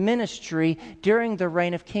prophetic ministry during the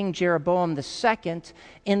reign of King Jeroboam II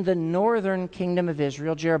in the northern kingdom of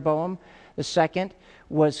Israel. Jeroboam II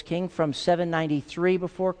was king from 793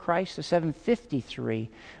 before Christ to 753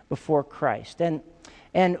 before Christ.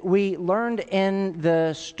 And we learned in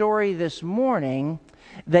the story this morning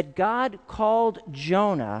that God called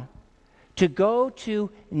Jonah to go to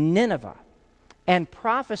Nineveh and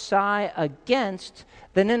prophesy against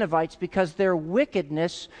the Ninevites because their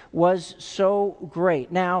wickedness was so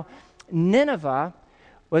great. Now, Nineveh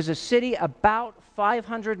was a city about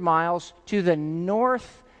 500 miles to the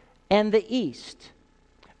north and the east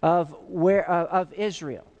of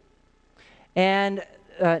Israel. And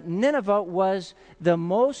Nineveh was the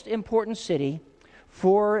most important city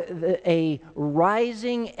for a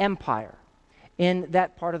rising empire in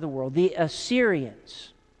that part of the world, the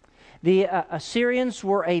Assyrians. The Assyrians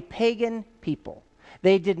were a pagan people.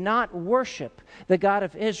 They did not worship the God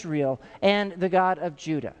of Israel and the God of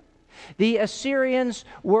Judah. The Assyrians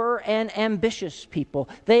were an ambitious people.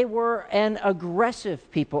 They were an aggressive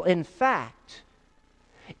people. In fact,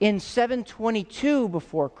 in 722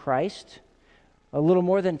 before Christ, a little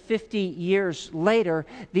more than 50 years later,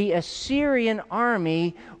 the Assyrian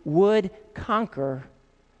army would conquer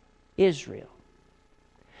Israel.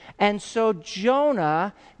 And so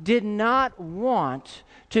Jonah did not want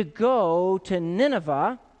to go to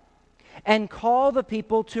Nineveh and call the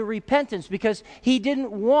people to repentance because he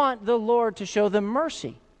didn't want the Lord to show them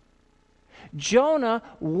mercy. Jonah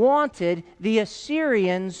wanted the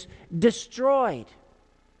Assyrians destroyed.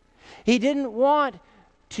 He didn't want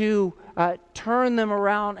to turn them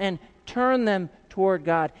around and turn them toward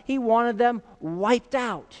God. He wanted them wiped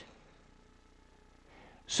out.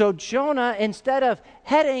 So Jonah, instead of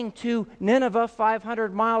heading to Nineveh,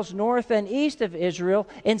 500 miles north and east of Israel,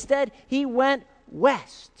 instead he went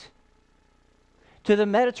west to the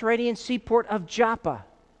Mediterranean seaport of Joppa.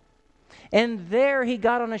 And there he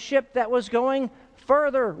got on a ship that was going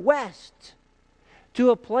further west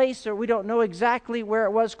to a place, or we don't know exactly where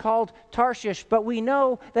it was, called Tarshish, but we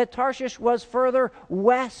know that Tarshish was further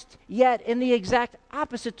west yet in the exact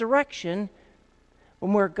opposite direction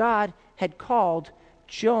from where God had called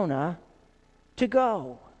Jonah to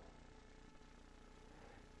go.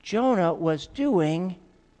 Jonah was doing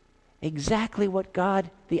exactly what God,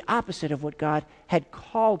 the opposite of what God had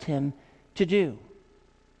called him to do.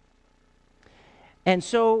 And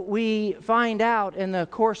so we find out in the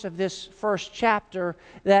course of this first chapter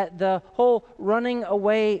that the whole running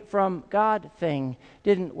away from God thing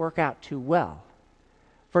didn't work out too well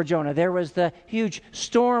for Jonah. There was the huge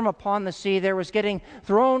storm upon the sea. There was getting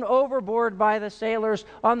thrown overboard by the sailors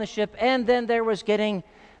on the ship, and then there was getting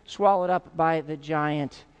swallowed up by the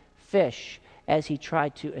giant fish as he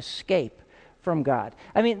tried to escape from God.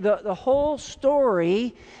 I mean, the whole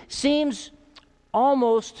story seems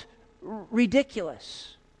almost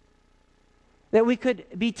ridiculous, that we could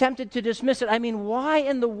be tempted to dismiss it. I mean, why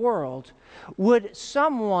in the world would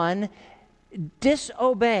someone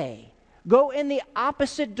disobey, go in the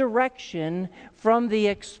opposite direction from the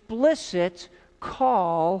explicit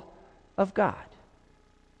call of God?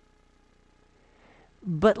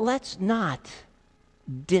 But let's not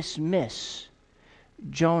dismiss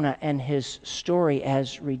Jonah and his story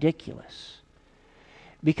as ridiculous,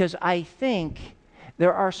 because I think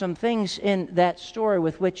there are some things in that story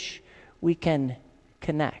with which we can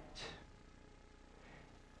connect.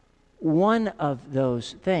 One of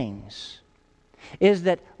those things is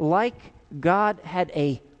that, like God had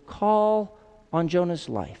a call on Jonah's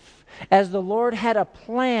life, as the Lord had a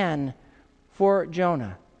plan for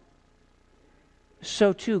Jonah,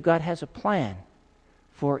 so too God has a plan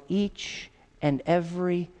for each and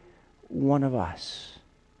every one of us.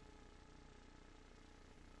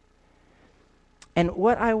 And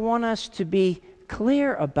what I want us to be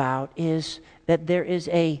clear about is that there's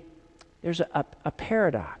a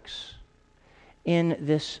paradox in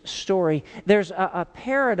this story. There's a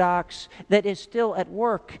paradox that is still at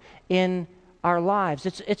work in our lives.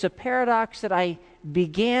 It's a paradox that I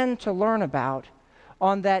began to learn about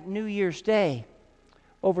on that New Year's Day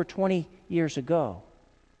over 20 years ago.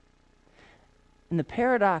 And the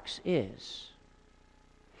paradox is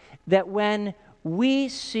that when we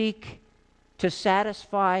seek to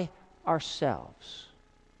satisfy ourselves,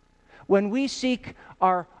 when we seek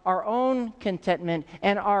our own contentment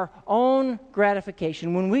and our own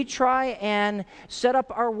gratification, when we try and set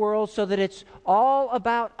up our world so that it's all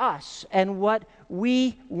about us and what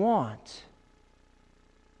we want,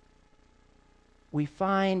 we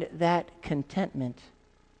find that contentment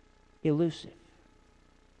elusive.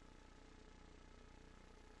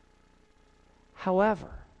 However,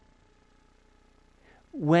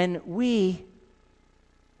 when we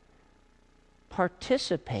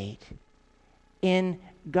participate in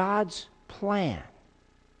God's plan,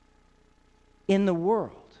 in the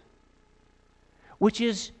world, which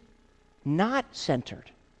is not centered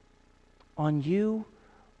on you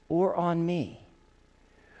or on me.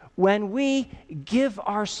 When we give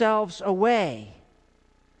ourselves away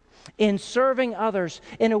in serving others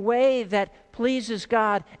in a way that pleases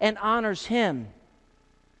God and honors Him,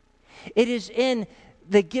 it is in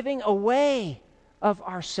the giving away of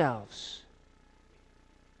ourselves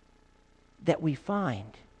that we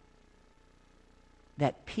find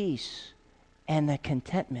that peace and the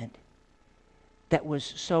contentment that was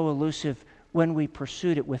so elusive when we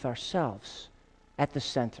pursued it with ourselves at the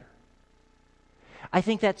center. I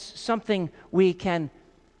think that's something we can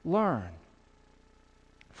learn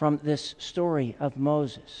from this story of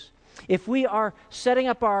Moses. If we are setting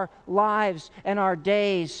up our lives and our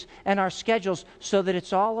days and our schedules so that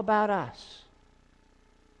it's all about us,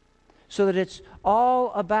 so that it's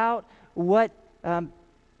all about what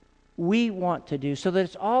we want to do, so that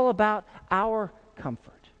it's all about our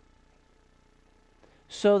comfort,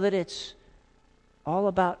 so that it's all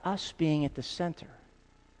about us being at the center,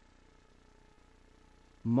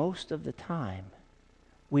 most of the time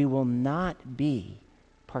we will not be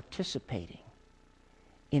participating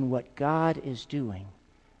in what God is doing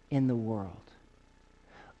in the world.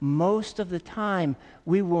 Most of the time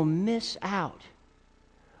we will miss out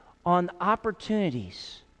on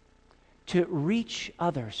opportunities to reach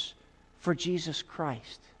others for Jesus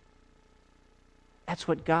Christ. That's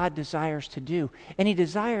what God desires to do. And He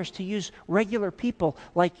desires to use regular people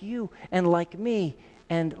like you and like me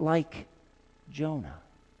and like Jonah.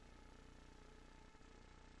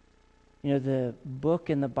 You know, the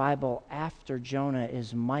book in the Bible after Jonah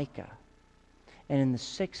is Micah. And in the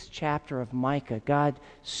 6th chapter of Micah, God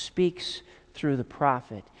speaks through the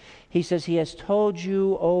prophet. He says, He has told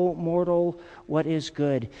you, O mortal, what is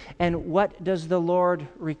good. And what does the Lord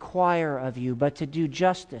require of you but to do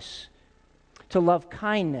justice, to love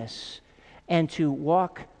kindness, and to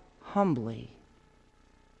walk humbly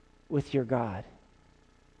with your God?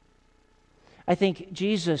 I think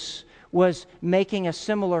Jesus was making a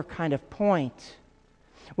similar kind of point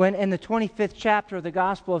when in the 25th chapter of the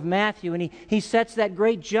Gospel of Matthew, and he sets that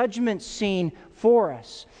great judgment scene for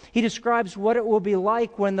us. He describes what it will be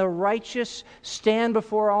like when the righteous stand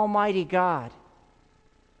before Almighty God.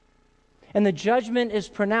 And the judgment is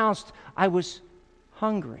pronounced, I was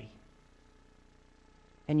hungry,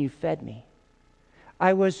 and you fed me.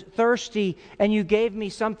 I was thirsty, and you gave me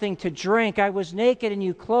something to drink. I was naked, and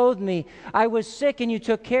you clothed me. I was sick, and you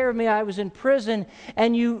took care of me. I was in prison,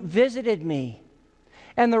 and you visited me.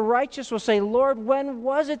 And the righteous will say, Lord, when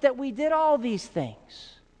was it that we did all these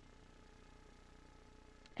things?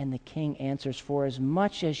 And the king answers, for as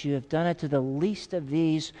much as you have done it to the least of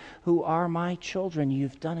these who are my children,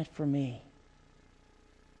 you've done it for me.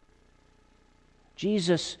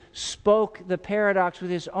 Jesus spoke the paradox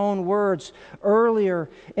with His own words earlier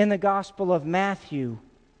in the Gospel of Matthew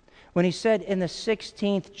when He said in the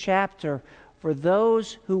 16th chapter, for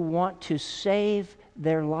those who want to save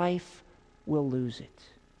their life will lose it.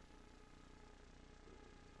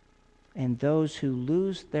 And those who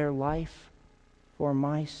lose their life for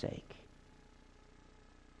my sake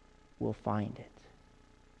will find it.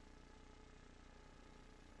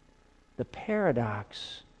 The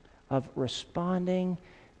paradox of responding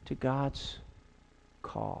to God's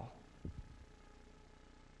call.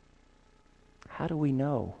 How do we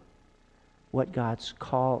know what God's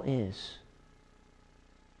call is?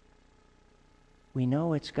 We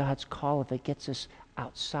know it's God's call if it gets us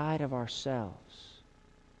outside of ourselves.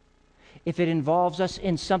 If it involves us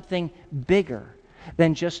in something bigger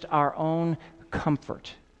than just our own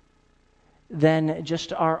comfort, than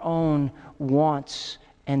just our own wants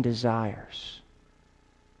and desires.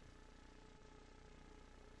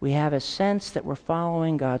 We have a sense that we're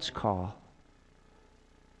following God's call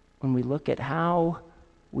when we look at how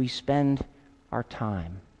we spend our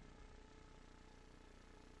time.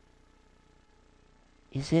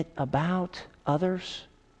 Is it about others?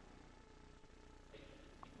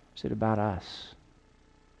 Is it about us?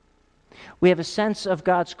 We have a sense of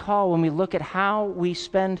God's call when we look at how we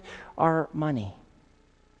spend our money.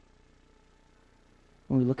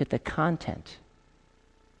 When we look at the content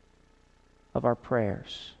of our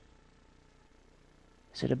prayers.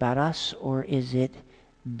 Is it about us or is it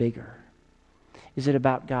bigger? Is it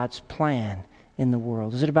about God's plan in the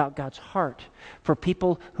world? Is it about God's heart for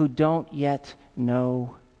people who don't yet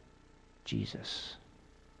know Jesus?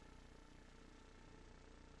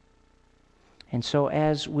 And so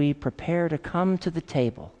as we prepare to come to the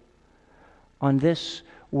table on this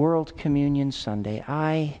World Communion Sunday,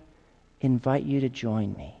 I invite you to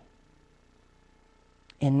join me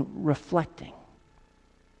in reflecting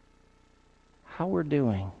how we're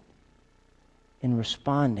doing in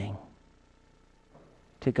responding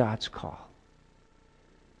to God's call.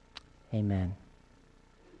 Amen.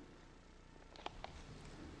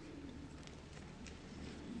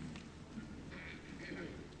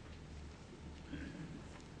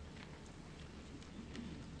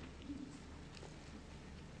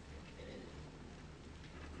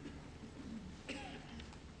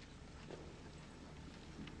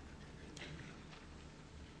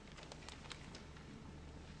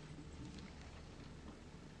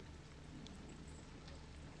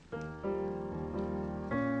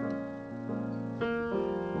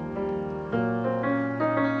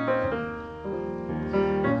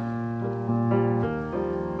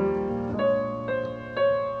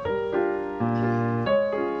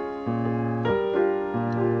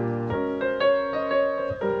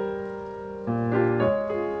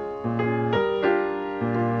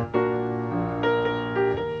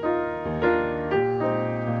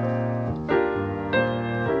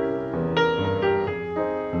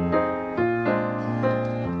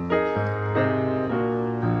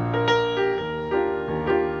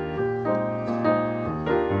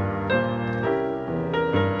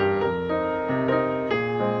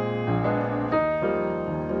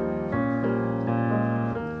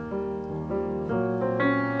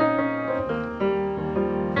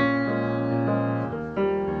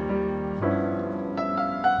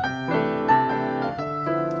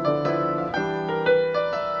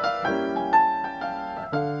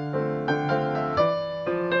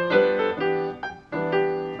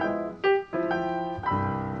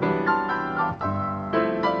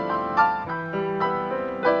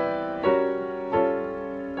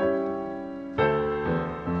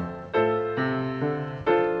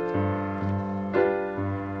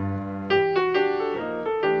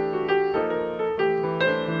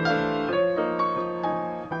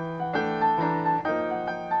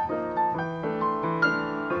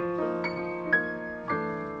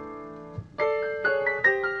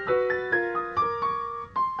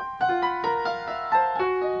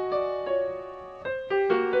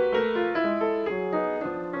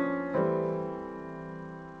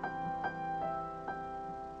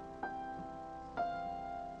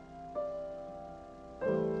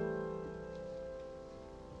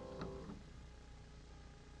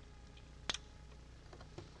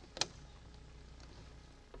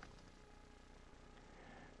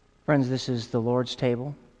 Friends, this is the Lord's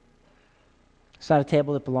table. It's not a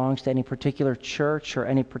table that belongs to any particular church or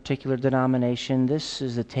any particular denomination. This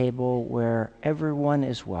is a table where everyone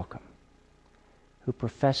is welcome who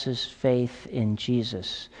professes faith in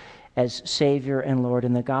Jesus as Savior and Lord.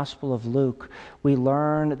 In the Gospel of Luke, we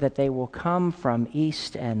learn that they will come from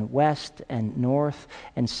east and west and north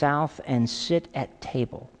and south and sit at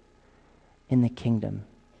table in the kingdom.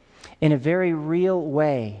 In a very real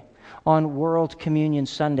way, on World Communion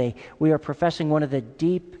Sunday, we are professing one of the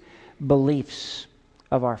deep beliefs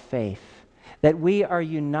of our faith, that we are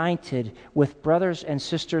united with brothers and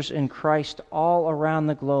sisters in Christ all around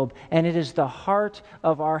the globe, and it is the heart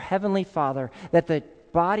of our Heavenly Father that the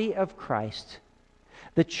body of Christ,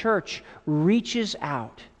 the church, reaches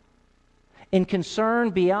out in concern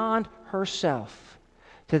beyond herself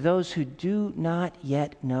to those who do not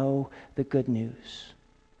yet know the good news.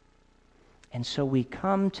 And so we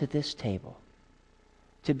come to this table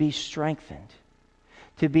to be strengthened,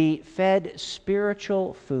 to be fed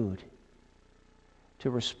spiritual food, to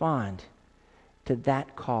respond to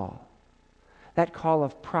that call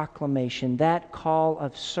of proclamation, that call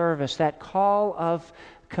of service, that call of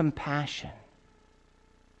compassion.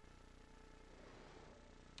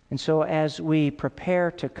 And so as we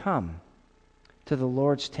prepare to come to the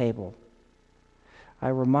Lord's table, I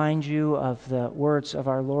remind you of the words of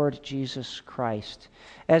our Lord Jesus Christ.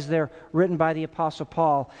 As they're written by the Apostle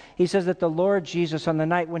Paul, he says that the Lord Jesus, on the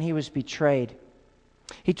night when he was betrayed,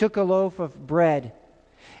 he took a loaf of bread,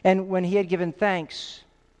 and when he had given thanks,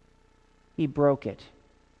 he broke it.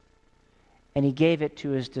 And he gave it to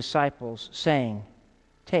his disciples, saying,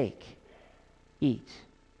 "Take, eat.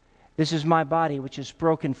 This is my body, which is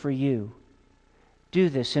broken for you. Do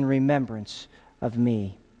this in remembrance of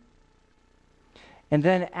me." And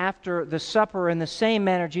then after the supper, in the same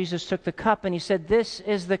manner, Jesus took the cup and he said, "This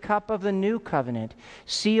is the cup of the new covenant,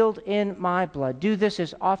 sealed in my blood. Do this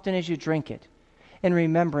as often as you drink it, in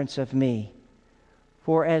remembrance of me.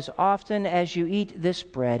 For as often as you eat this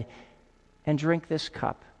bread and drink this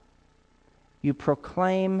cup, you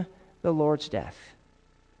proclaim the Lord's death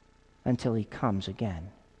until he comes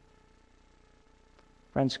again."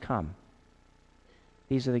 Friends, come.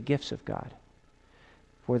 These are the gifts of God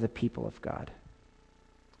for the people of God.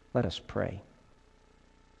 Let us pray.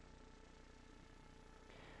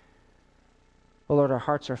 Oh Lord, our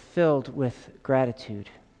hearts are filled with gratitude.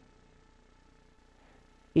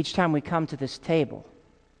 Each time we come to this table,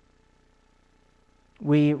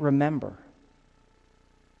 we remember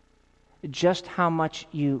just how much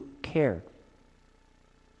you cared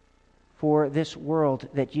for this world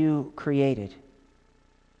that you created,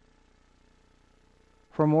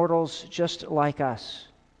 for mortals just like us,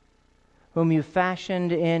 whom you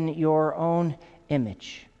fashioned in your own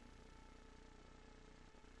image.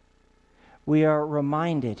 We are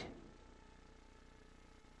reminded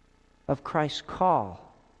of Christ's call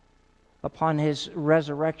upon his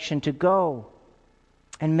resurrection to go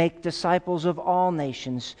and make disciples of all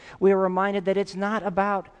nations. We are reminded that it's not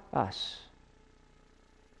about us.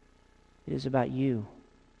 It is about you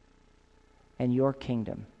and your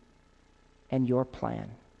kingdom and your plan.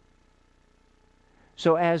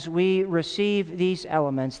 So as we receive these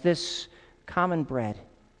elements, this common bread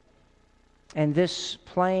and this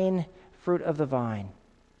plain fruit of the vine,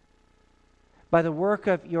 by the work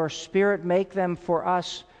of your Spirit, make them for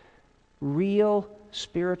us real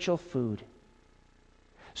spiritual food,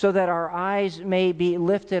 so that our eyes may be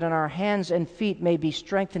lifted and our hands and feet may be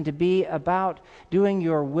strengthened to be about doing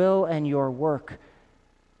your will and your work,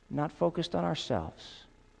 not focused on ourselves,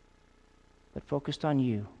 but focused on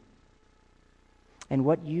you and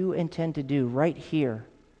what you intend to do right here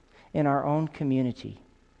in our own community,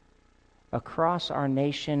 across our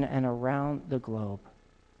nation and around the globe.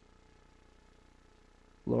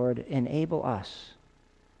 Lord, enable us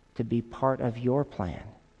to be part of your plan.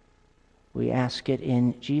 We ask it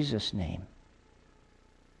in Jesus' name.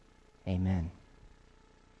 Amen.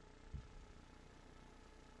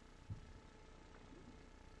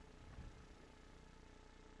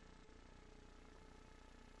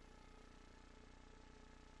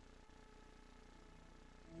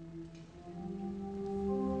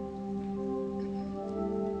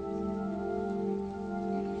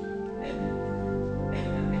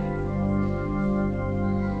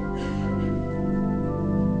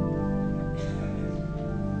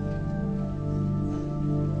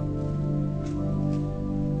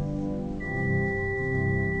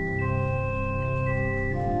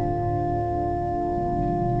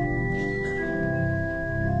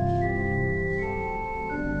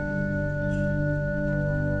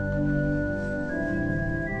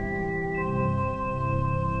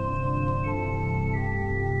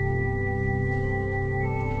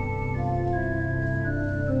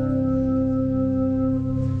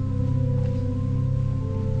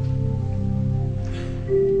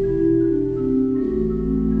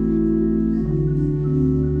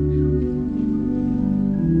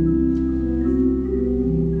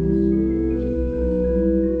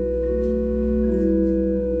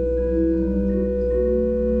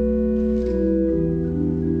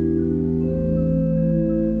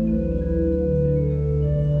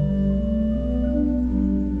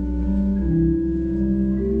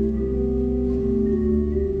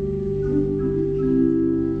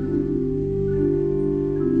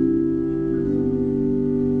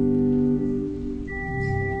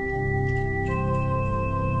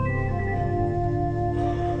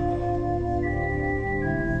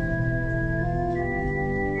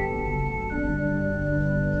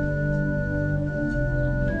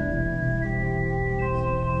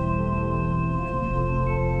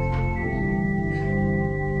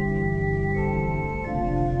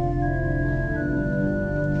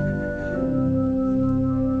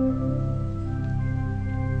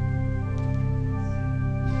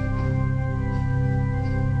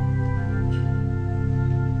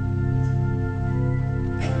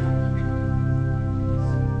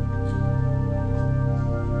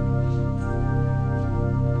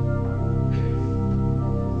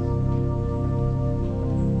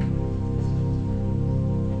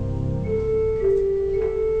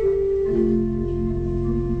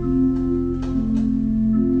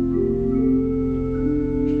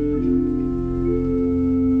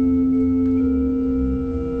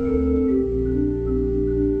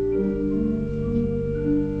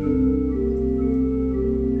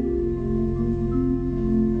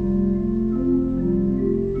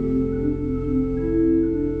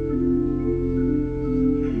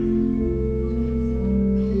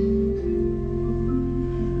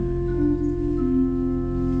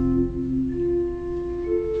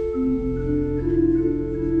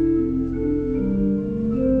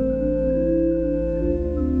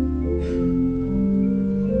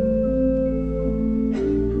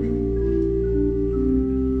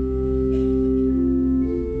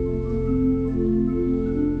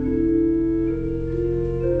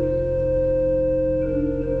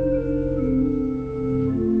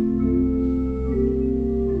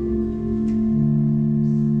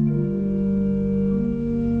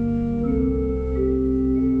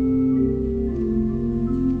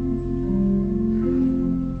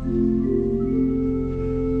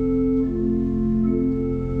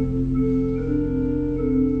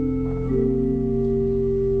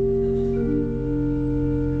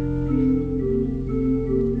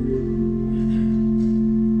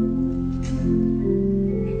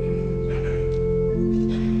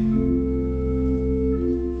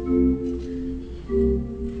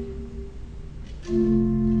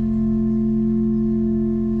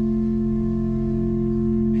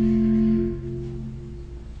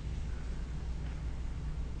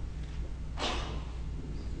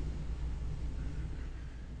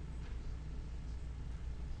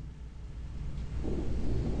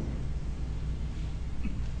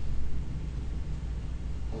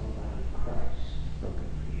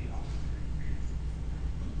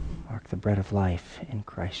 Mark, the bread of life in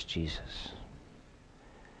Christ Jesus.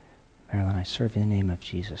 Marilyn, I serve you in the name of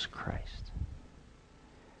Jesus Christ.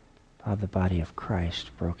 Bob, the body of Christ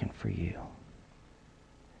broken for you.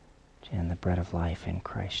 Jan, the bread of life in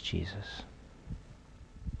Christ Jesus.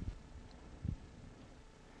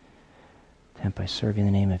 Temp, I serve you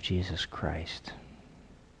in the name of Jesus Christ.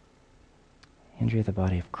 Andrea, the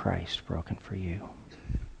body of Christ broken for you.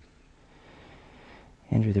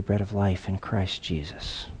 Andrew, the bread of life in Christ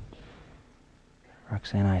Jesus.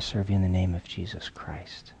 Roxanne, I serve you in the name of Jesus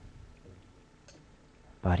Christ.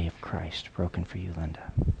 Body of Christ broken for you,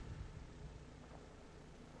 Linda.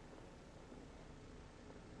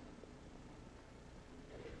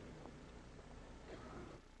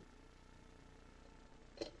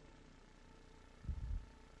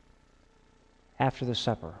 After the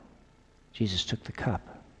supper, Jesus took the cup.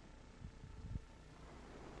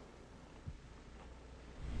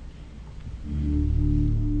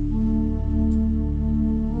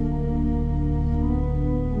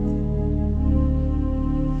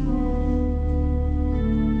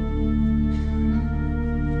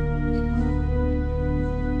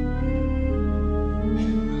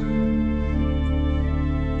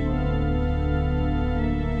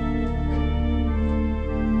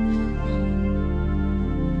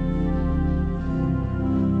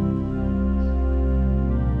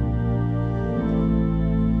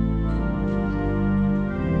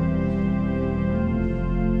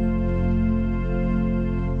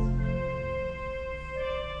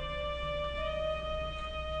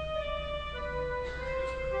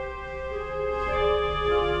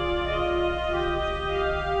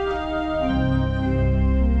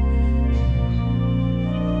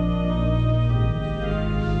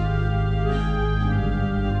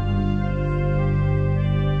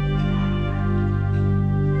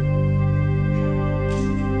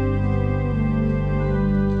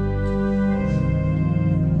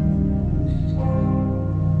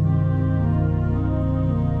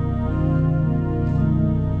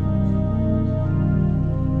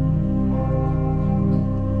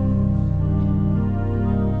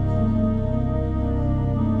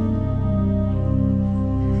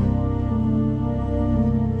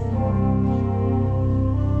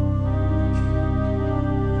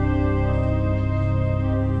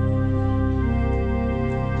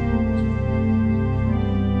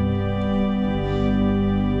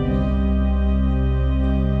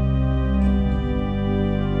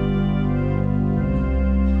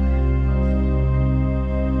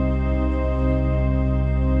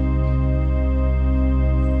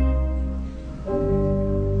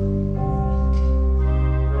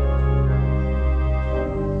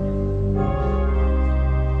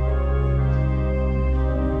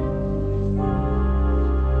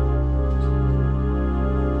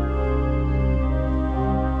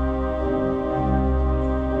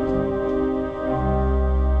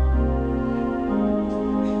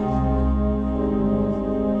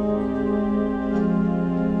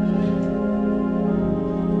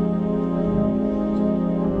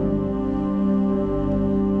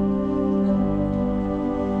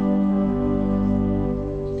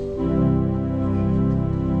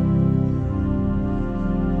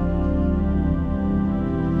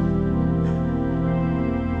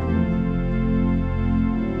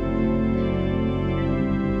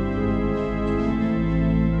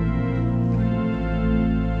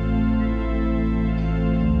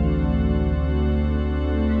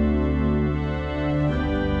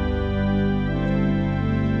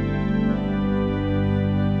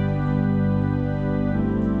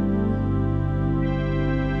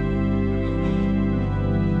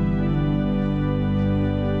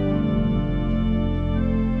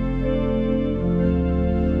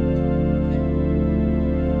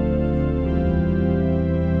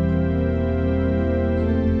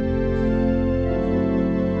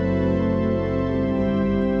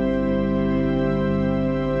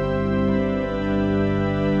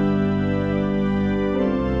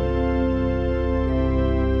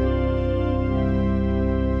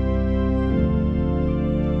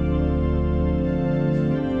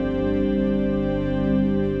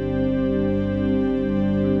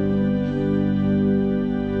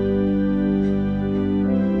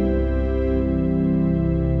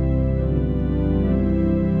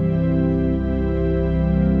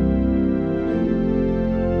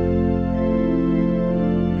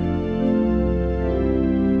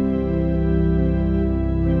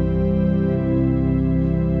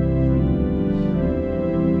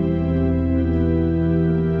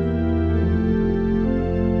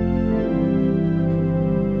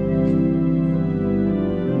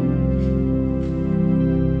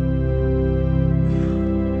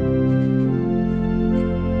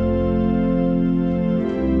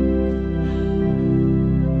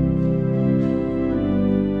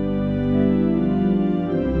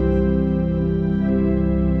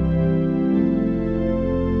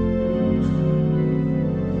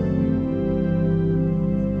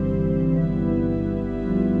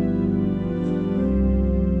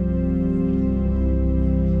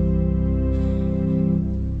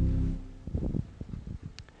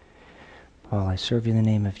 I serve you in the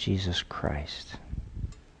name of Jesus Christ.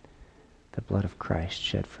 The blood of Christ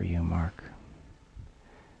shed for you, Mark.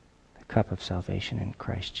 The cup of salvation in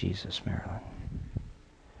Christ Jesus, Marilyn.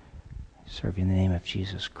 I serve you in the name of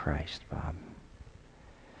Jesus Christ, Bob.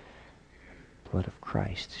 Blood of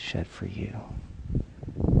Christ shed for you.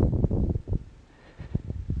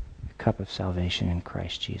 The cup of salvation in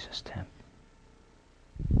Christ Jesus, Tim.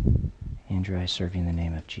 Andrew, I serve you in the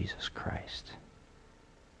name of Jesus Christ.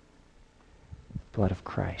 Blood of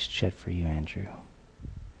Christ shed for you, Andrew.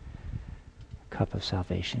 Cup of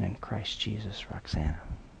salvation in Christ Jesus, Roxana.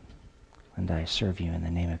 And I serve you in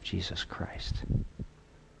the name of Jesus Christ.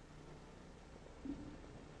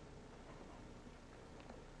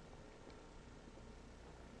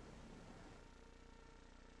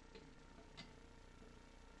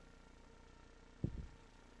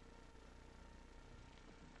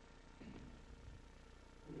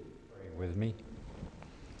 With me.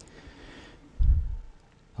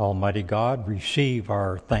 Almighty God, receive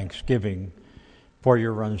our thanksgiving for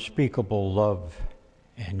your unspeakable love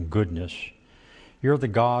and goodness. You're the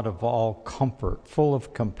God of all comfort, full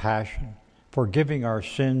of compassion, forgiving our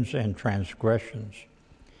sins and transgressions.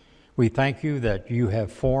 We thank you that you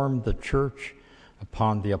have formed the church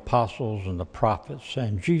upon the apostles and the prophets,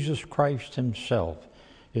 and Jesus Christ himself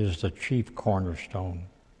is the chief cornerstone.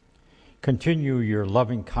 Continue your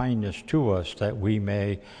loving kindness to us that we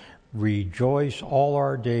may rejoice all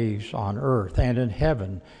our days on earth, and in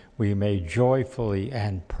heaven we may joyfully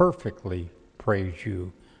and perfectly praise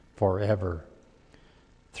you forever.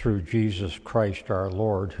 Through Jesus Christ our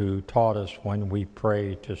Lord, who taught us when we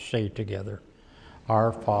pray to say together,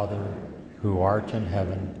 Our Father, who art in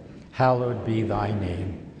heaven, hallowed be thy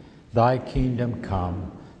name. Thy kingdom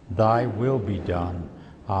come, thy will be done,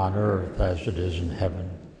 on earth as it is in heaven.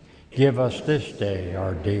 Give us this day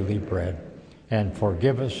our daily bread, and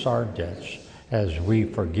forgive us our debts as we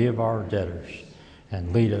forgive our debtors.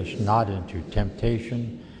 And lead us not into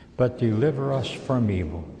temptation, but deliver us from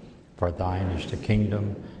evil. For thine is the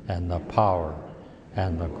kingdom, and the power,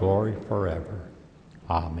 and the glory forever.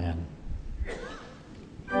 Amen.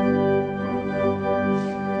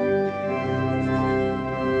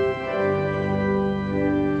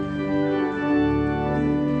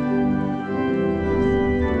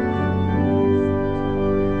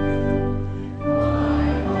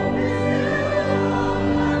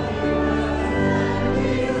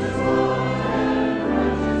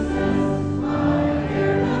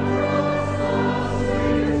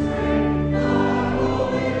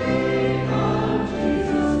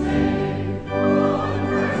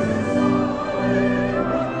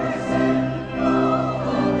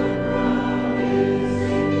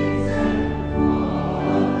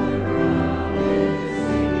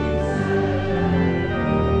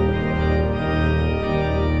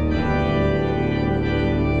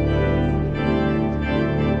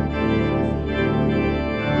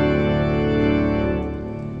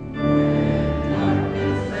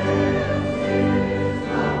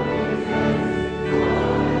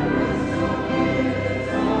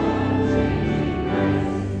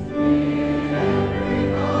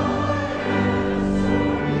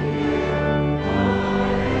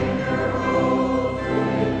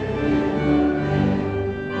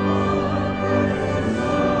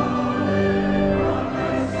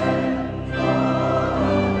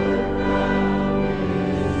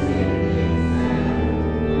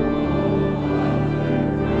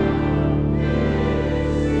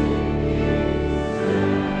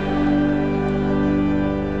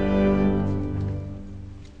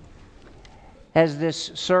 As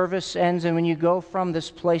this service ends and when you go from this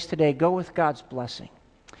place today, go with God's blessing.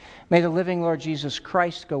 May the living Lord Jesus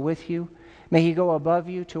Christ go with you. May he go above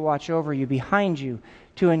you to watch over you, behind you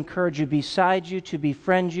to encourage you, beside you to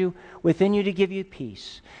befriend you, within you to give you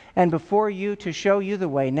peace, and before you to show you the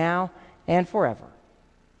way now and forever.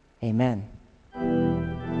 Amen.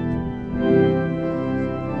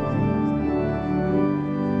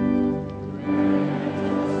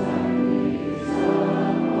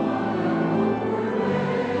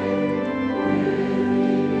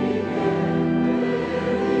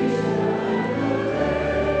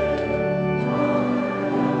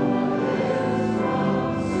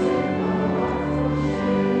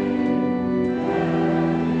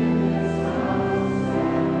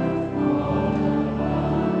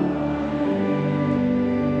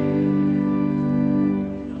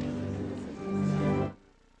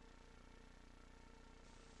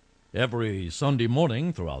 Every Sunday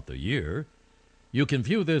morning throughout the year, you can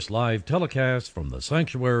view this live telecast from the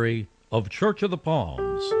sanctuary of Church of the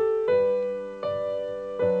Palms.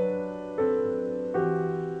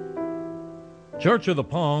 Church of the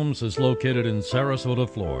Palms is located in Sarasota,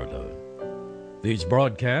 Florida. These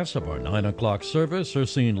broadcasts of our 9 o'clock service are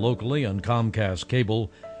seen locally on Comcast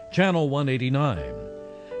Cable, Channel 189,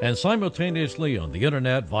 and simultaneously on the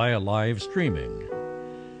internet via live streaming.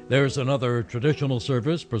 There's another traditional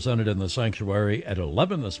service presented in the sanctuary at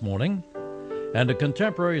 11 this morning, and a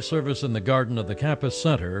contemporary service in the garden of the campus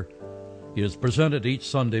center is presented each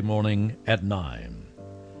Sunday morning at 9.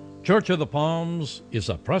 Church of the Palms is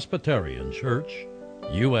a Presbyterian church,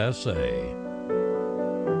 USA.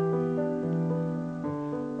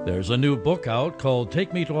 There's a new book out called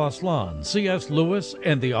Take Me to Aslan, C.S. Lewis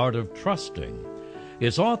and the Art of Trusting.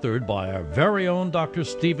 It's authored by our very own Dr.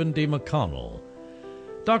 Stephen D. McConnell.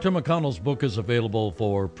 Dr. McConnell's book is available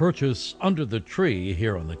for purchase under the tree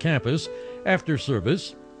here on the campus after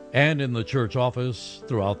service and in the church office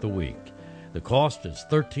throughout the week. The cost is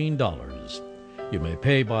 $13. You may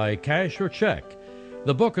pay by cash or check.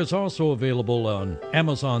 The book is also available on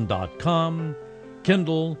Amazon.com,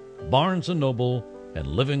 Kindle, Barnes & Noble, and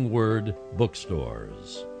Living Word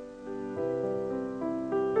bookstores.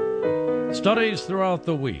 Studies throughout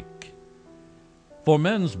the week. For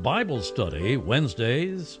men's Bible study,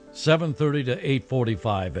 Wednesdays, 7:30 to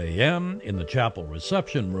 8:45 a.m. in the chapel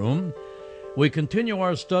reception room, we continue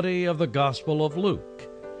our study of the Gospel of Luke.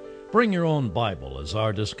 Bring your own Bible, as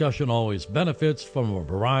our discussion always benefits from a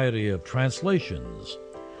variety of translations.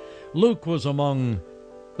 Luke was among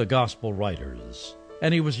the Gospel writers,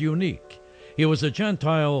 and he was unique. He was a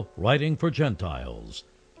Gentile writing for Gentiles,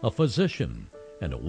 a physician, and a